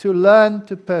to learn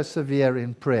to persevere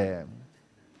in prayer.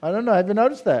 I don't know, have you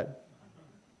noticed that?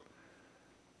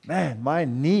 Man, my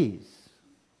knees.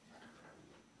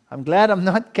 I'm glad I'm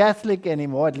not Catholic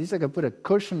anymore. At least I can put a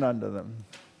cushion under them.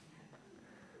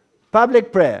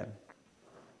 Public prayer.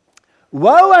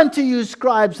 Woe unto you,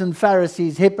 scribes and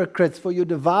Pharisees, hypocrites, for you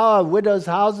devour widows'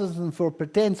 houses and for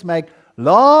pretense make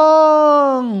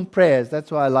long prayers. That's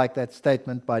why I like that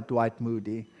statement by Dwight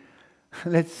Moody.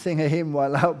 Let's sing a hymn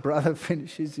while our brother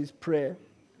finishes his prayer.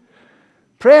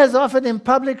 Prayers offered in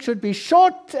public should be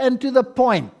short and to the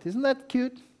point. Isn't that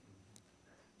cute?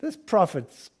 This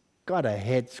prophet's got a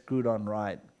head screwed on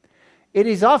right. It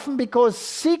is often because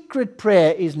secret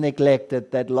prayer is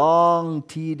neglected that long,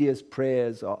 tedious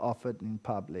prayers are offered in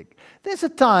public. There's a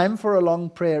time for a long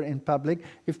prayer in public.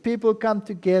 If people come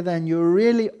together and you're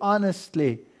really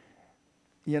honestly,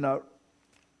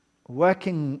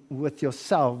 working with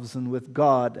yourselves and with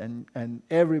God and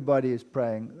everybody is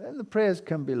praying, then the prayers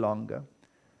can be longer.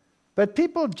 But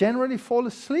people generally fall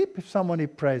asleep if somebody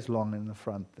prays long in the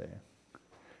front there.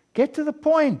 Get to the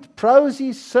point.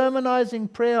 Prosy, sermonizing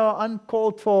prayer are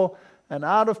uncalled for and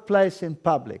out of place in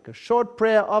public. A short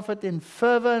prayer offered in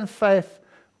fervor and faith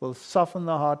will soften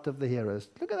the heart of the hearers.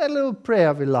 Look at that little prayer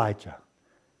of Elijah.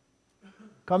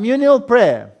 Communal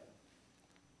prayer.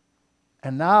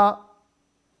 And now,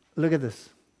 look at this.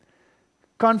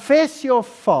 Confess your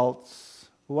faults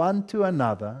one to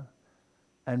another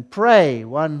and pray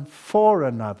one for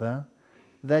another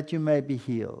that you may be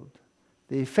healed.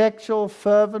 The effectual,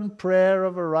 fervent prayer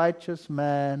of a righteous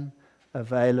man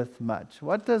availeth much.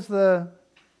 What does the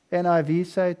NIV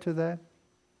say to that?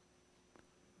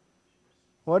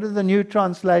 What do the new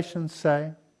translations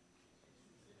say?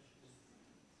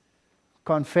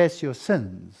 Confess your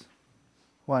sins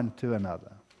one to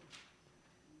another.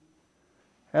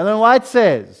 Ellen White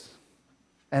says,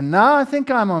 and now I think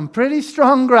I'm on pretty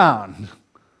strong ground.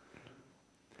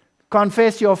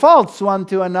 Confess your faults one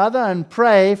to another and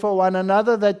pray for one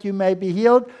another that you may be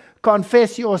healed.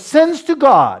 Confess your sins to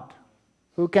God,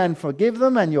 who can forgive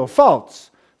them, and your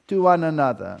faults to one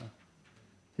another.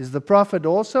 Is the prophet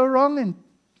also wrong in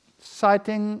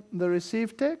citing the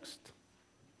received text?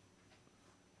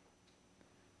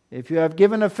 If you have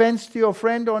given offense to your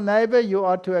friend or neighbor, you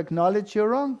are to acknowledge you're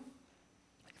wrong.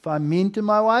 If I'm mean to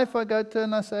my wife, I go to her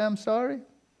and I say, I'm sorry.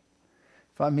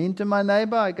 If I'm mean to my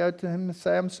neighbor, I go to him and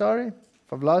say, I'm sorry.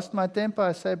 If I've lost my temper,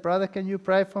 I say, brother, can you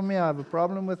pray for me? I have a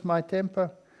problem with my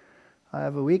temper. I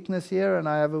have a weakness here and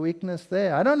I have a weakness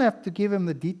there. I don't have to give him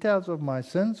the details of my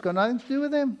sins. It's got nothing to do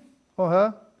with him or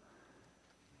her.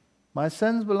 My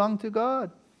sins belong to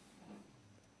God.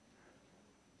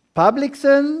 Public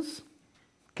sins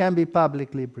can be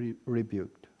publicly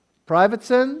rebuked. Private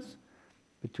sins,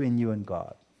 between you and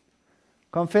God.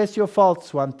 Confess your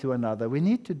faults one to another. We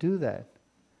need to do that.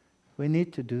 We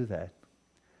need to do that.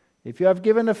 If you have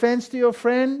given offense to your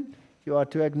friend, you are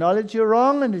to acknowledge your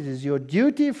wrong, and it is your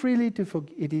duty freely to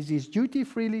it is his duty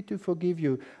freely to forgive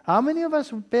you. How many of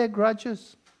us bear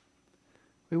grudges?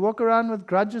 We walk around with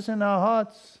grudges in our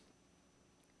hearts.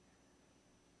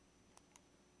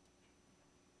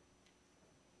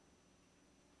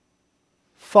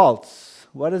 Faults.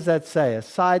 What does that say? A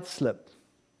side slip.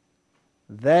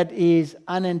 That is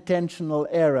unintentional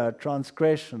error,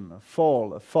 transgression, a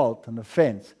fall, a fault, an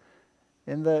offense.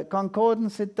 In the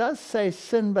concordance it does say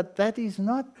sin, but that is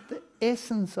not the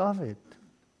essence of it.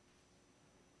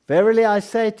 Verily I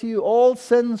say to you, all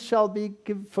sins shall be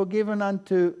forgiven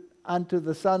unto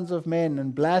the sons of men,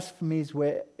 and blasphemies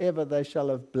wherever they shall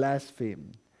have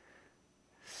blasphemed.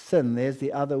 Sin, there's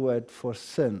the other word for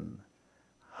sin.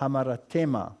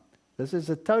 Hamaratema. This is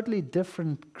a totally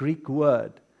different Greek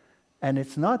word, and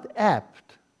it's not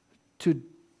apt to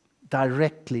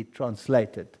directly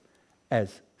translate it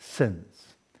as sins.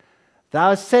 Thou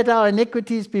hast set our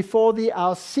iniquities before thee,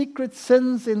 our secret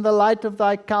sins in the light of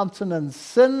thy countenance.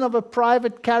 Sin of a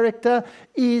private character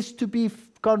is to be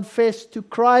confessed to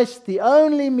Christ, the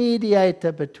only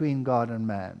mediator between God and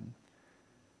man.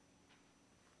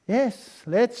 Yes,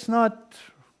 let's not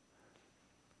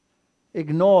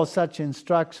ignore such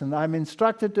instruction. I'm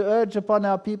instructed to urge upon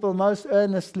our people most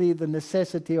earnestly the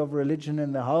necessity of religion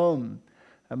in the home.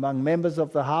 Among members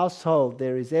of the household,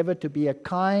 there is ever to be a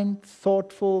kind,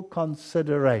 thoughtful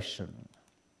consideration.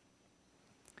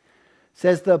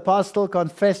 Says the apostle,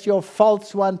 confess your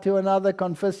faults one to another,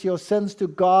 confess your sins to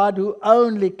God who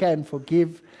only can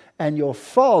forgive, and your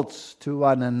faults to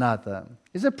one another.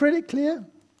 Is it pretty clear?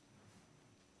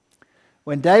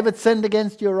 When David sinned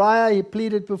against Uriah, he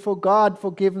pleaded before God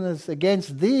forgiveness.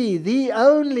 Against thee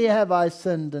only have I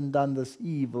sinned and done this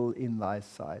evil in thy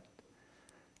sight.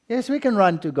 Yes, we can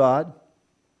run to God.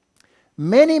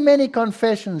 Many, many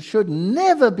confessions should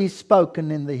never be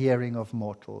spoken in the hearing of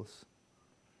mortals.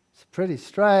 It's pretty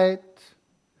straight.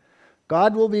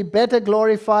 God will be better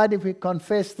glorified if we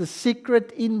confess the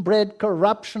secret inbred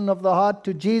corruption of the heart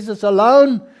to Jesus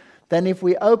alone than if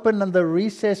we open the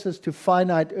recesses to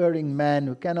finite erring man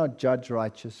who cannot judge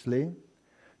righteously.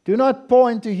 Do not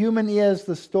pour into human ears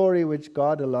the story which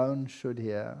God alone should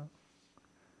hear.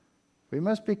 We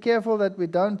must be careful that we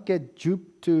don't get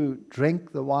duped to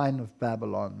drink the wine of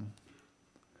Babylon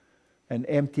and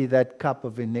empty that cup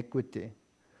of iniquity.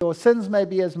 Your sins may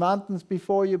be as mountains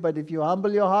before you, but if you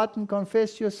humble your heart and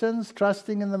confess your sins,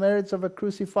 trusting in the merits of a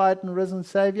crucified and risen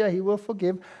Savior, He will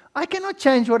forgive. I cannot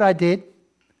change what I did.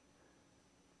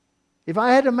 If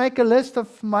I had to make a list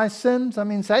of my sins,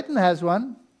 Satan has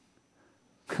one.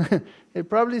 It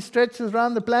probably stretches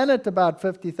around the planet about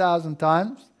 50,000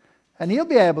 times. And he'll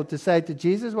be able to say to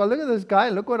Jesus, well, look at this guy,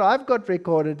 look what I've got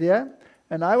recorded here.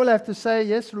 And I will have to say,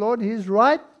 yes, Lord, he's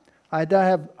right. I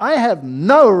have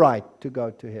no right to go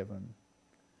to heaven.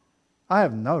 I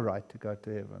have no right to go to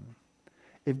heaven.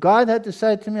 If God had to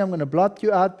say to me, I'm going to blot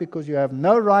you out because you have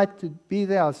no right to be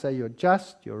there, I'll say, you're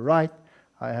just, you're right.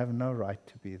 I have no right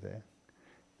to be there.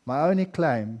 My only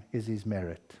claim is His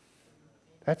merit.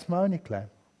 That's my only claim.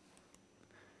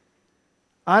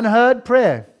 Unheard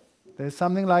prayer. There's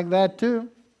something like that too.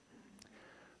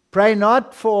 Pray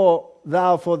not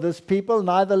thou for this people,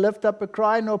 neither lift up a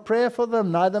cry nor prayer for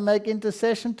them, neither make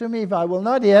intercession to me if I will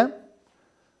not hear.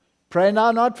 Pray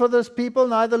now not for this people,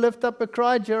 neither lift up a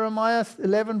cry. Jeremiah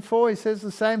 11:4, he says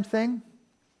the same thing.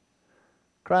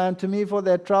 Cry unto me for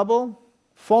their trouble.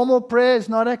 Formal prayer is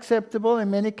not acceptable. In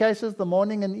many cases, the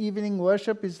morning and evening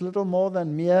worship is little more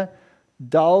than mere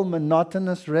dull,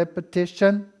 monotonous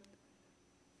repetition.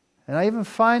 And I even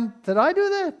find that I do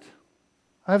that.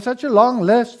 I have such a long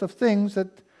list of things that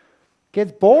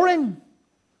gets boring.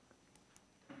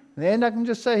 In the end, I can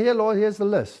just say, here, Lord, here's the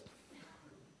list.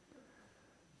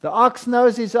 The ox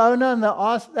knows his owner and the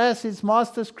ass his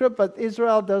master's crib, but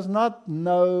Israel does not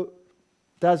know,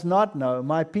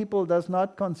 my people does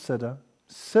not consider.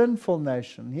 Sinful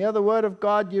nation. Hear the word of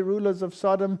God, ye rulers of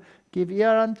Sodom, give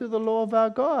ear unto the law of our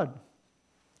God.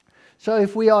 So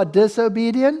if we are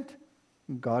disobedient,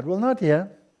 God will not hear.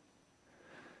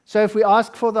 So if we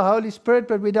ask for the Holy Spirit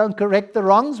but we don't correct the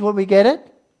wrongs, will we get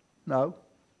it? No.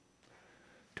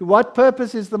 To what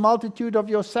purpose is the multitude of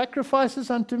your sacrifices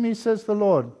unto me, says the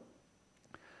Lord?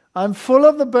 I'm full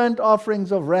of the burnt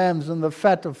offerings of rams and the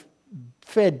fat of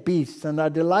fed beasts, and I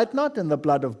delight not in the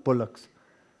blood of bullocks.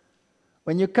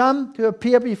 When you come to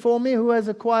appear before me, who has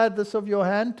acquired this of your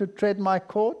hand to tread my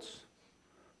courts?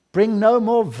 Bring no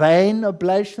more vain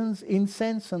oblations,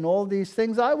 incense, and all these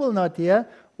things. I will not hear.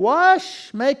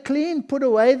 Wash, make clean, put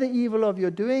away the evil of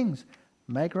your doings.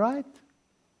 Make right.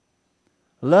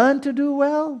 Learn to do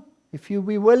well. If you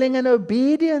be willing and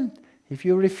obedient, if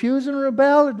you refuse and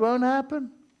rebel, it won't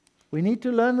happen. We need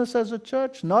to learn this as a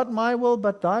church. Not my will,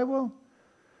 but thy will.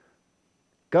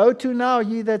 Go to now,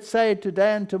 ye that say,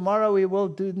 today and tomorrow we will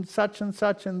do such and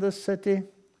such in this city.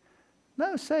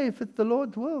 No, say, if the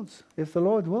Lord wills. If the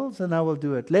Lord wills, then I will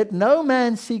do it. Let no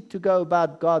man seek to go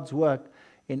about God's work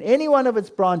in any one of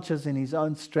its branches in his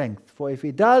own strength. For if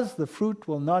he does, the fruit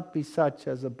will not be such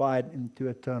as abide into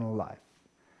eternal life.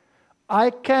 I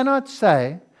cannot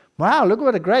say, wow, look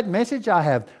what a great message I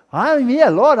have. I'm here,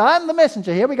 Lord, I'm the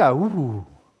messenger. Here we go. Ooh,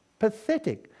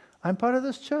 pathetic. I'm part of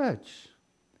this church.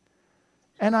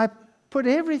 And I put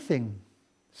everything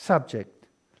subject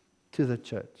to the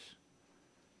church.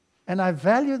 And I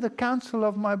value the counsel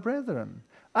of my brethren.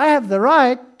 I have the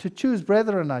right to choose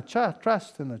brethren I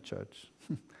trust in the church.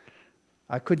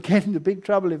 I could get into big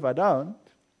trouble if I don't.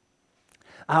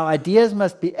 Our ideas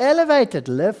must be elevated.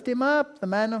 Lift him up, the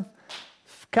man of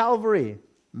Calvary.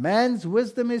 Man's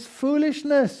wisdom is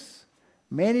foolishness.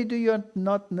 Many do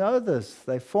not know this.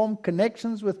 They form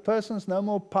connections with persons no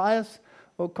more pious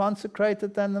or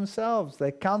consecrated than themselves.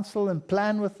 They counsel and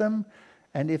plan with them,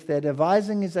 and if their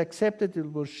devising is accepted,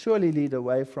 it will surely lead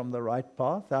away from the right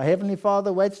path. Our Heavenly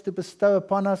Father waits to bestow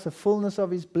upon us a fullness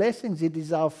of His blessings. It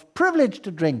is our privilege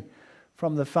to drink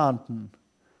from the fountain.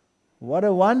 What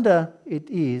a wonder it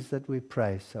is that we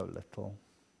pray so little.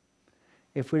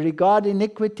 If we regard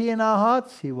iniquity in our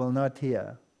hearts, He will not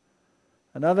hear.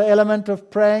 Another element of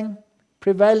praying,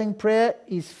 prevailing prayer,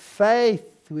 is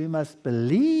faith. We must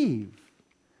believe.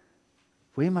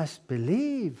 We must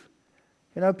believe.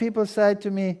 You know, people say to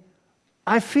me,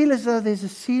 I feel as though there's a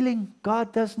ceiling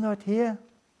God does not hear.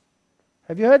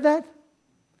 Have you heard that?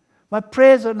 My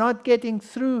prayers are not getting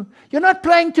through. You're not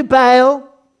praying to Baal.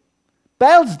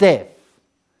 Baal's deaf.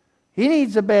 He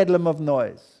needs a bedlam of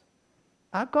noise.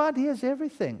 Our God hears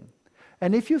everything.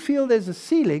 And if you feel there's a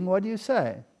ceiling, what do you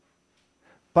say?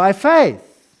 By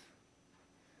faith.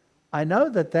 I know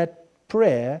that that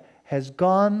prayer has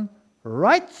gone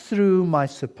right through my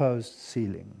supposed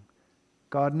ceiling.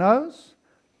 God knows.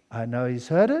 I know He's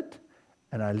heard it.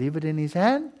 And I leave it in His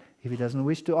hand. If He doesn't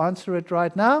wish to answer it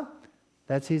right now,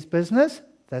 that's His business.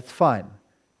 That's fine.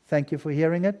 Thank you for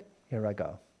hearing it. Here I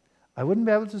go. I wouldn't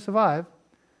be able to survive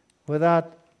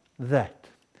without that.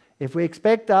 If we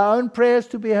expect our own prayers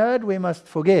to be heard, we must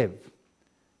forgive.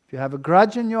 If you have a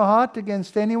grudge in your heart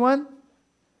against anyone,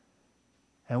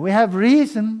 and we have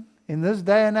reason in this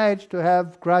day and age to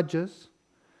have grudges,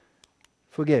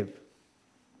 forgive.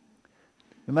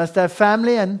 We must have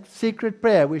family and secret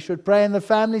prayer. We should pray in the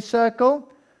family circle.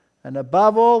 And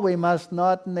above all, we must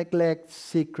not neglect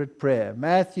secret prayer.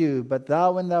 Matthew, but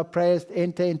thou when thou prayest,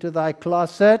 enter into thy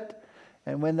closet.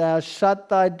 And when thou shut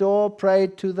thy door, pray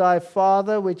to thy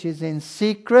Father which is in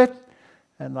secret.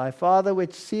 And thy Father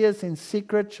which seeth in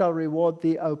secret shall reward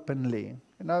thee openly.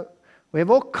 You know, we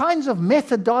have all kinds of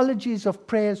methodologies of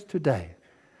prayers today.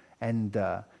 And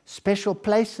special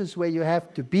places where you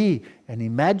have to be, an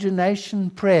imagination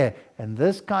prayer, and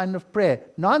this kind of prayer.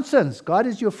 Nonsense. God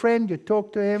is your friend. You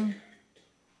talk to Him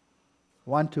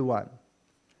one-to-one.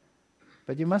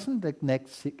 But you mustn't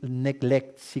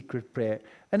neglect secret prayer.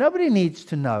 And nobody needs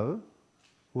to know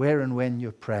where and when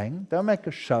you're praying. Don't make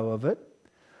a show of it.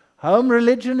 Home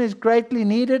religion is greatly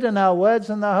needed, and our words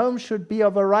in the home should be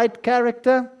of a right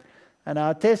character, and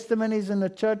our testimonies in the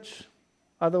church.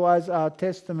 Otherwise, our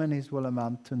testimonies will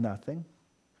amount to nothing.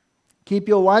 Keep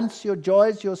your wants, your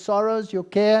joys, your sorrows, your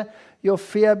care, your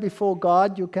fear before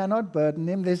God. You cannot burden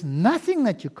Him. There's nothing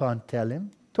that you can't tell Him.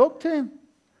 Talk to Him.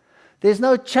 There's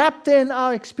no chapter in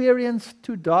our experience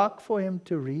too dark for Him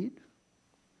to read.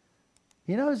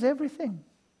 He knows everything.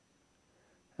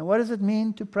 And what does it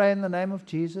mean to pray in the name of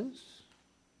Jesus?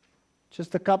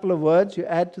 Just a couple of words you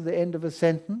add to the end of a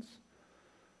sentence?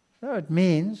 No, it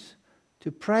means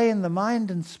to pray in the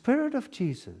mind and spirit of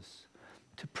Jesus,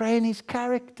 to pray in His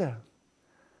character,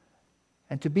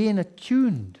 and to be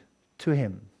attuned to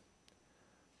Him.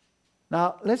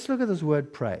 Now, let's look at this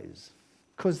word praise,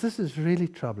 because this is really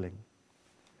troubling.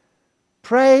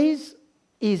 Praise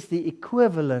is the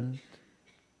equivalent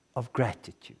of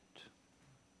gratitude.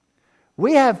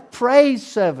 We have praise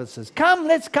services.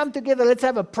 Let's come together, let's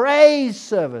have a praise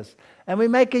service. And we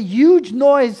make a huge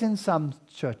noise in some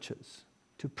churches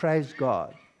to praise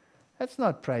God. That's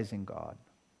not praising God.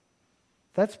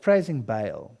 That's praising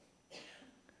Baal.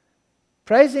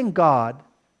 Praising God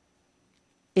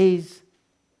is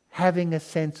having a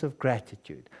sense of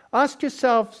gratitude. Ask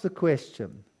yourselves the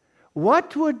question,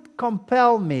 what would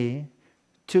compel me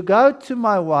to go to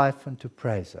my wife and to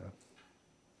praise her?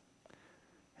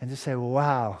 And to say,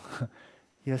 wow,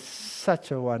 you're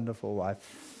such a wonderful wife.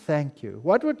 Thank you.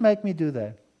 What would make me do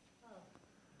that?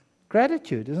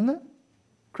 Gratitude, isn't it?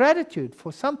 Gratitude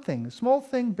for something, a small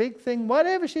thing, big thing,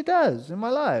 whatever she does in my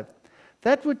life.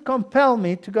 That would compel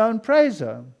me to go and praise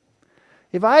her.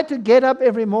 If I had to get up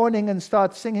every morning and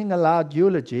start singing a loud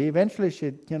eulogy, eventually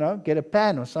she'd, get a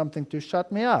pan or something to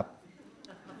shut me up.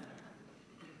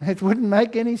 It wouldn't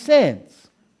make any sense.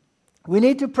 We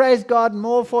need to praise God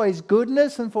more for His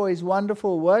goodness and for His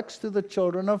wonderful works to the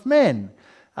children of men.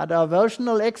 Our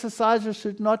devotional exercises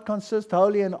should not consist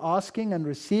wholly in asking and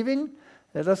receiving.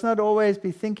 Let us not always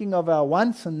be thinking of our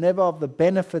wants and never of the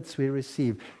benefits we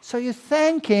receive. So you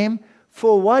thank Him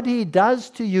for what He does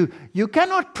to you. You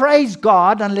cannot praise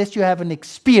God unless you have an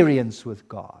experience with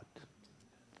God.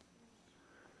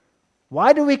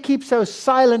 Why do we keep so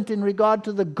silent in regard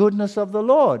to the goodness of the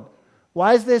Lord?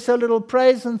 Why is there so little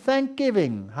praise and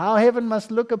thanksgiving? How heaven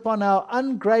must look upon our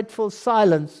ungrateful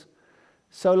silence,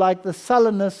 so like the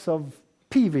sullenness of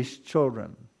peevish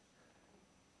children.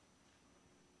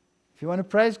 If you want to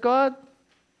praise God,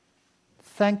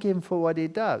 thank Him for what He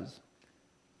does.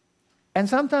 And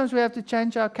sometimes we have to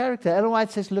change our character. Ellen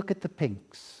White says, look at the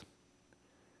pinks.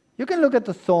 You can look at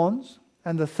the thorns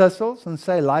and the thistles and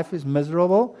say life is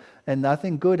miserable and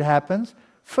nothing good happens.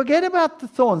 Forget about the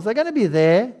thorns. They're going to be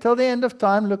there till the end of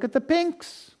time. Look at the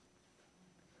pinks.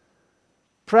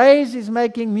 Praise is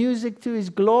making music to His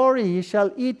glory. You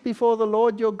shall eat before the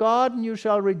Lord your God, and you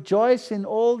shall rejoice in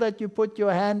all that you put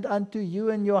your hand unto,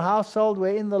 you and your household,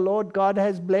 wherein the Lord God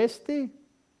has blessed thee.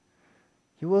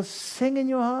 You will sing in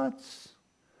your hearts.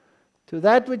 To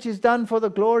that which is done for the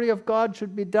glory of God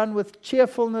should be done with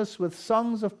cheerfulness, with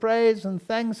songs of praise and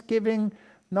thanksgiving,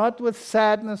 not with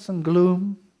sadness and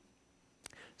gloom.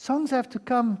 Songs have to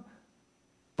come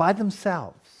by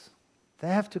themselves. They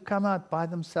have to come out by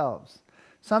themselves.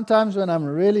 Sometimes when I'm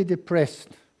really depressed,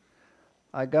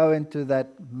 I go into that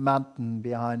mountain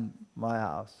behind my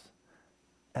house.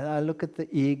 And I look at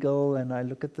the eagle and I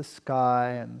look at the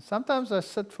sky. And sometimes I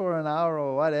sit for an hour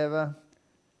or whatever.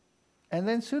 And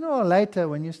then sooner or later,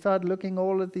 when you start looking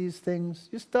all at these things,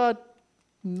 you start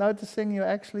noticing you're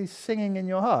actually singing in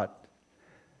your heart.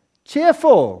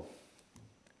 Cheerful,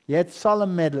 yet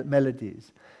solemn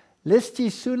melodies. Lest ye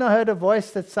sooner heard a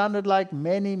voice that sounded like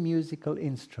many musical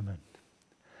instruments,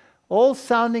 all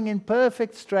sounding in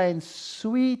perfect strain,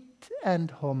 sweet and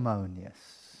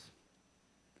harmonious.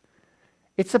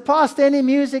 It surpassed any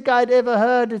music I'd ever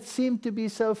heard. It seemed to be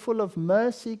so full of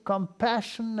mercy,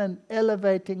 compassion, and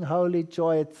elevating holy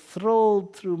joy. It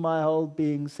thrilled through my whole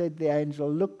being. Said the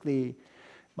angel, look thee.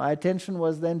 My attention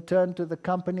was then turned to the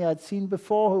company I'd seen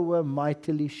before, who were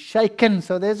mightily shaken.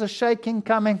 So there's a shaking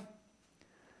coming.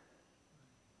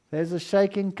 There's a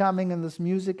shaking coming, and this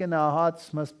music in our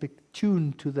hearts must be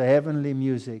tuned to the heavenly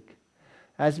music.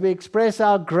 As we express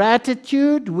our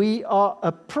gratitude, we are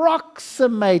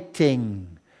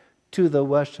approximating to the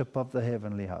worship of the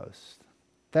heavenly host.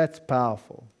 That's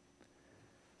powerful.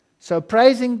 So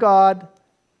praising God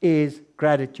is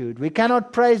gratitude. We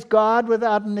cannot praise God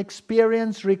without an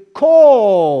experience.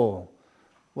 Recall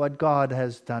what God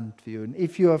has done for you. And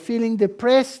if you are feeling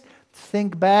depressed,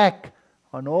 think back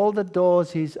on all the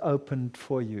doors He's opened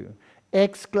for you.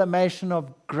 Exclamation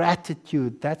of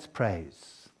gratitude, that's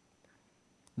praise.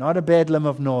 Not a bedlam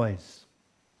of noise.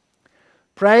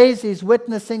 Praise is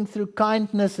witnessing through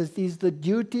kindness. It is the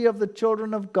duty of the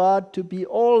children of God to be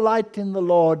all light in the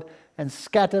Lord and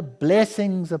scatter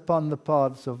blessings upon the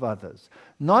paths of others.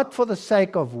 Not for the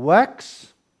sake of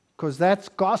works, because that's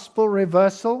gospel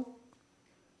reversal,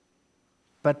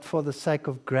 but for the sake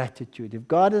of gratitude. If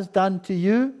God has done to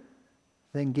you,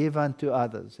 then give unto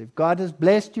others. If God has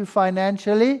blessed you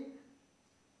financially,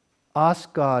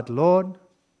 ask God, Lord,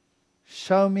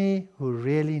 show me who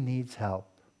really needs help.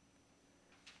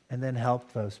 And then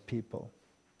help those people.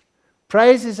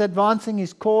 Praise is advancing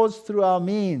His cause through our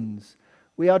means.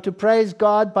 We are to praise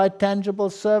God by tangible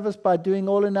service, by doing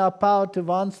all in our power to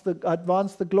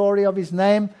advance the glory of His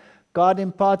name. God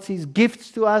imparts His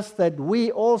gifts to us that we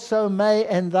also may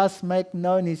and thus make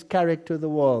known His character to the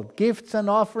world. Gifts and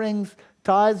offerings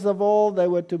tithes of all. They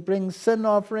were to bring sin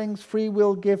offerings, free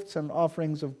will gifts, and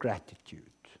offerings of gratitude.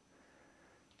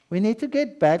 We need to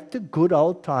get back to good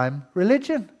old time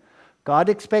religion. God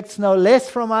expects no less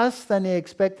from us than He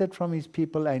expected from His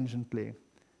people anciently.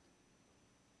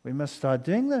 We must start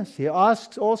doing this. He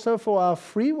asks also for our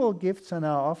free will gifts and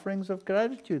our offerings of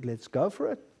gratitude. Let's go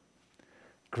for it.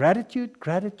 Gratitude,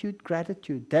 gratitude,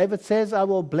 gratitude. David says, I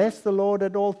will bless the Lord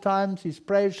at all times. His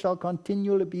praise shall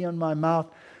continually be on my mouth.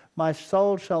 My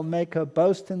soul shall make her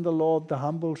boast in the Lord. The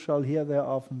humble shall hear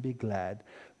thereof and be glad.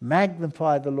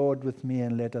 Magnify the Lord with me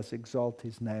and let us exalt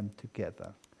His name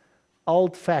together.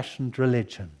 Old-fashioned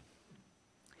religion.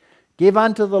 Give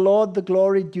unto the Lord the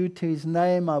glory due to His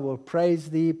name. I will praise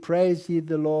Thee. Praise ye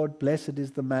the Lord. Blessed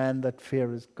is the man that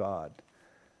feareth God.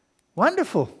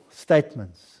 Wonderful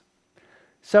statements.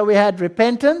 So we had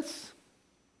repentance,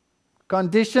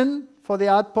 condition for the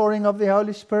outpouring of the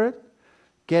Holy Spirit,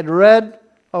 get rid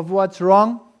of what's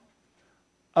wrong,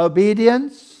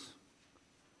 obedience,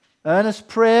 earnest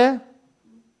prayer,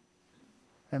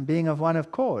 and being of one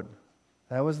accord.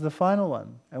 That was the final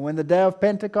one. And when the day of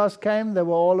Pentecost came, they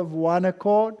were all of one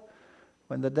accord.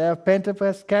 When the day of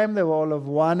Pentecost came, they were all of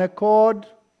one accord.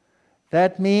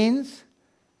 That means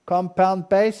compound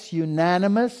base,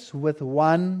 unanimous, with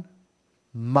one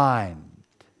mind.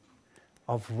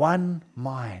 Of one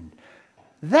mind.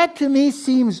 That to me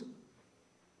seems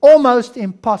almost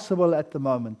impossible at the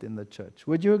moment in the church.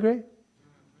 Would you agree?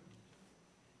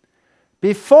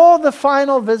 Before the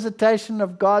final visitation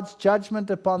of God's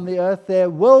judgment upon the earth, there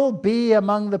will be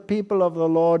among the people of the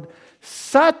Lord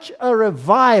such a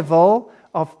revival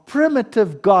of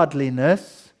primitive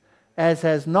godliness as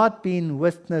has not been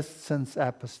witnessed since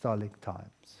apostolic times.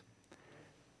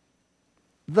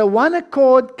 The one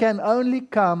accord can only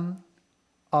come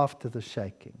after the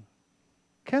shaking.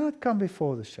 Cannot come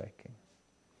before the shaking.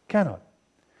 Cannot.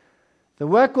 The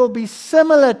work will be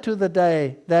similar to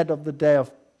that of the day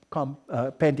of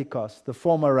Pentecost, the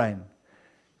former rain.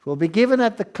 It will be given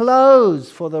at the close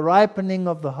for the ripening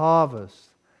of the harvest.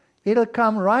 It'll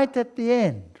come right at the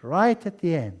end, right at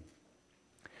the end.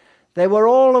 They were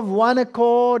all of one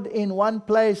accord in one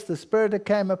place. The Spirit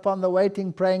came upon the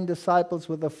waiting, praying disciples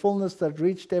with a fullness that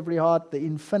reached every heart. The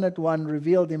Infinite One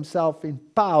revealed Himself in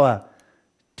power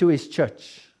to His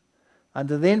church.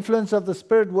 Under the influence of the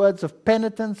Spirit, words of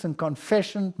penitence and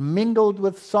confession mingled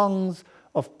with songs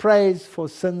of praise for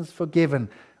sins forgiven.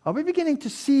 Are we beginning to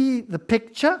see the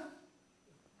picture?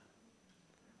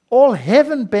 All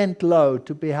heaven bent low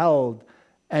to behold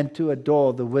and to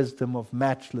adore the wisdom of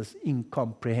matchless,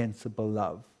 incomprehensible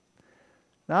love.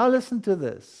 Now listen to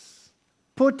this.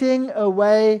 Putting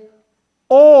away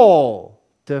all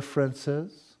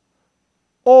differences,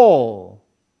 all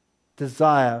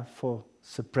desire for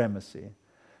supremacy.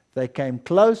 They came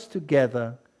close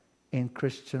together in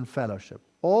Christian fellowship.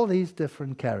 All these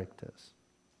different characters.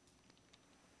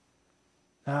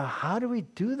 Now, how do we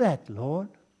do that, Lord?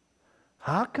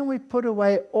 How can we put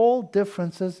away all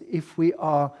differences if we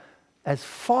are as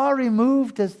far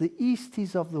removed as the east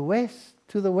is of the west,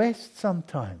 to the west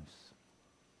sometimes?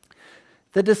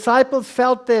 The disciples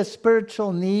felt their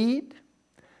spiritual need.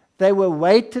 They were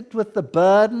weighted with the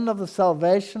burden of the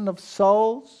salvation of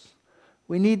souls.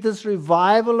 We need this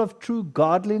revival of true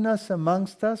godliness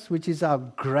amongst us, which is our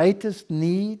greatest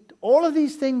need. All of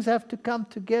these things have to come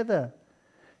together.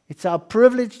 It's our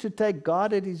privilege to take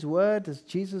God at His word. As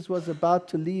Jesus was about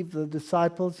to leave the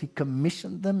disciples, He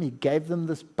commissioned them. He gave them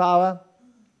this power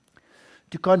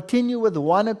to continue with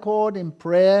one accord in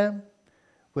prayer,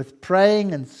 with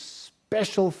praying and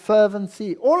special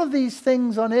fervency. All of these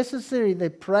things are necessary. They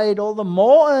prayed all the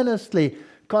more earnestly,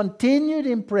 continued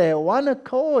in prayer, one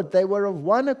accord. They were of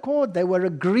one accord. They were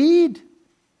agreed.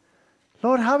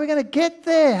 Lord, how are we going to get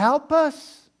there? Help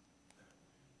us.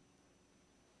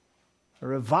 A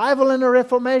revival and a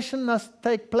reformation must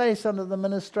take place under the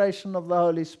ministration of the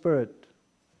Holy Spirit.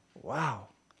 Wow.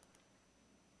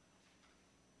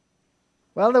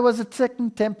 Well, there was a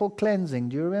second temple cleansing.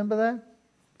 Do you remember that?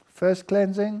 First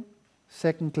cleansing,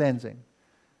 second cleansing.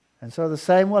 And so the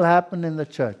same will happen in the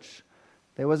church.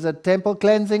 There was a temple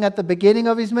cleansing at the beginning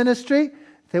of His ministry.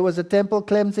 There was a temple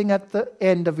cleansing at the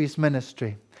end of His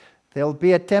ministry. There will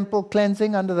be a temple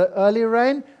cleansing under the early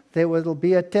rain. There will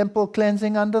be a temple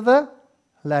cleansing under the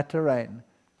latter rain.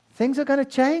 Things are going to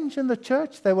change in the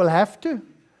church. They will have to.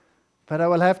 But I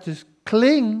will have to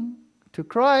cling to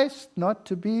Christ, not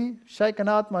to be shaken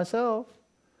out myself.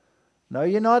 Know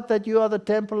ye not that you are the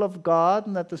temple of God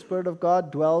and that the Spirit of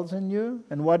God dwells in you?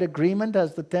 And what agreement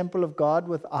has the temple of God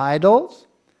with idols?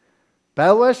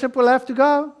 Baal worship will have to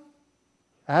go.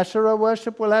 Asherah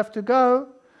worship will have to go.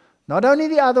 Not only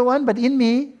the other one, but in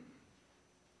me.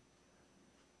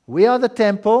 We are the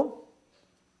temple.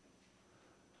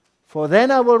 For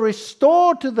then I will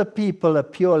restore to the people a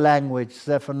pure language,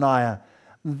 Zephaniah,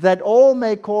 that all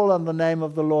may call on the name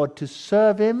of the Lord to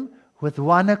serve Him with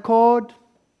one accord.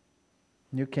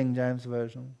 New King James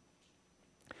Version.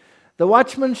 The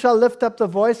watchmen shall lift up the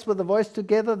voice with the voice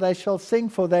together. They shall sing,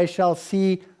 for they shall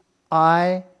see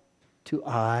eye to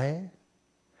eye.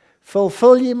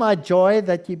 Fulfill ye my joy,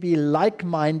 that ye be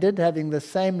like-minded, having the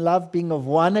same love, being of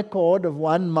one accord, of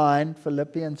one mind.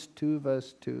 Philippians 2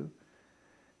 verse 2.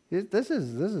 This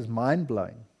is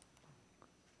mind-blowing.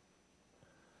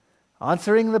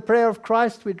 Answering the prayer of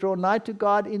Christ, we draw nigh to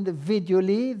God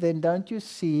individually. Then don't you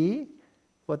see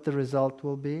what the result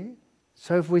will be?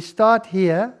 So if we start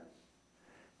here,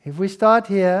 and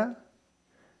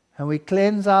we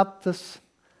cleanse up this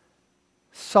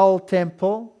soul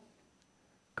temple,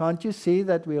 can't you see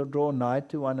that we'll draw nigh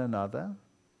to one another?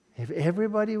 If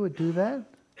everybody would do that,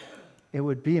 it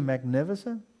would be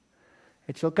magnificent.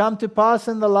 It shall come to pass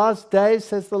in the last days,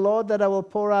 says the Lord, that I will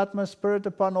pour out my Spirit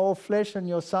upon all flesh, and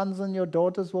your sons and your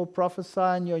daughters will prophesy,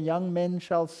 and your young men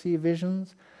shall see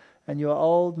visions, and your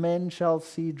old men shall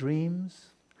see dreams.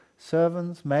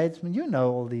 Servants, maidsmen, you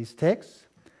know all these texts.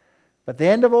 But the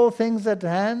end of all things at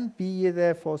hand, be ye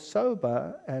therefore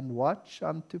sober, and watch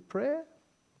unto prayer.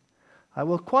 I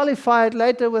will qualify it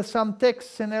later with some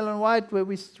texts in Ellen White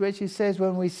where she says,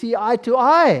 when we see eye to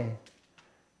eye,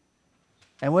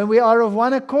 and when we are of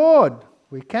one accord.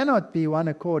 We cannot be one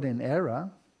accord in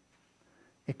error.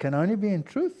 It can only be in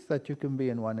truth that you can be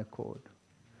in one accord.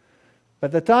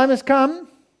 But the time has come,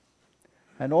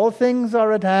 and all things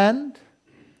are at hand,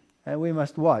 and we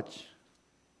must watch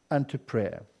unto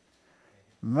prayer.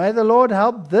 May the Lord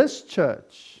help this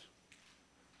church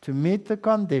to meet the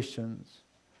conditions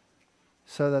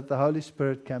so that the Holy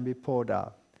Spirit can be poured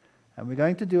out. And we're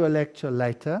going to do a lecture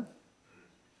later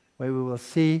where we will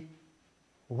see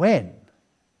when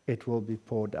it will be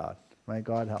poured out. May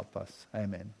God help us.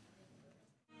 Amen.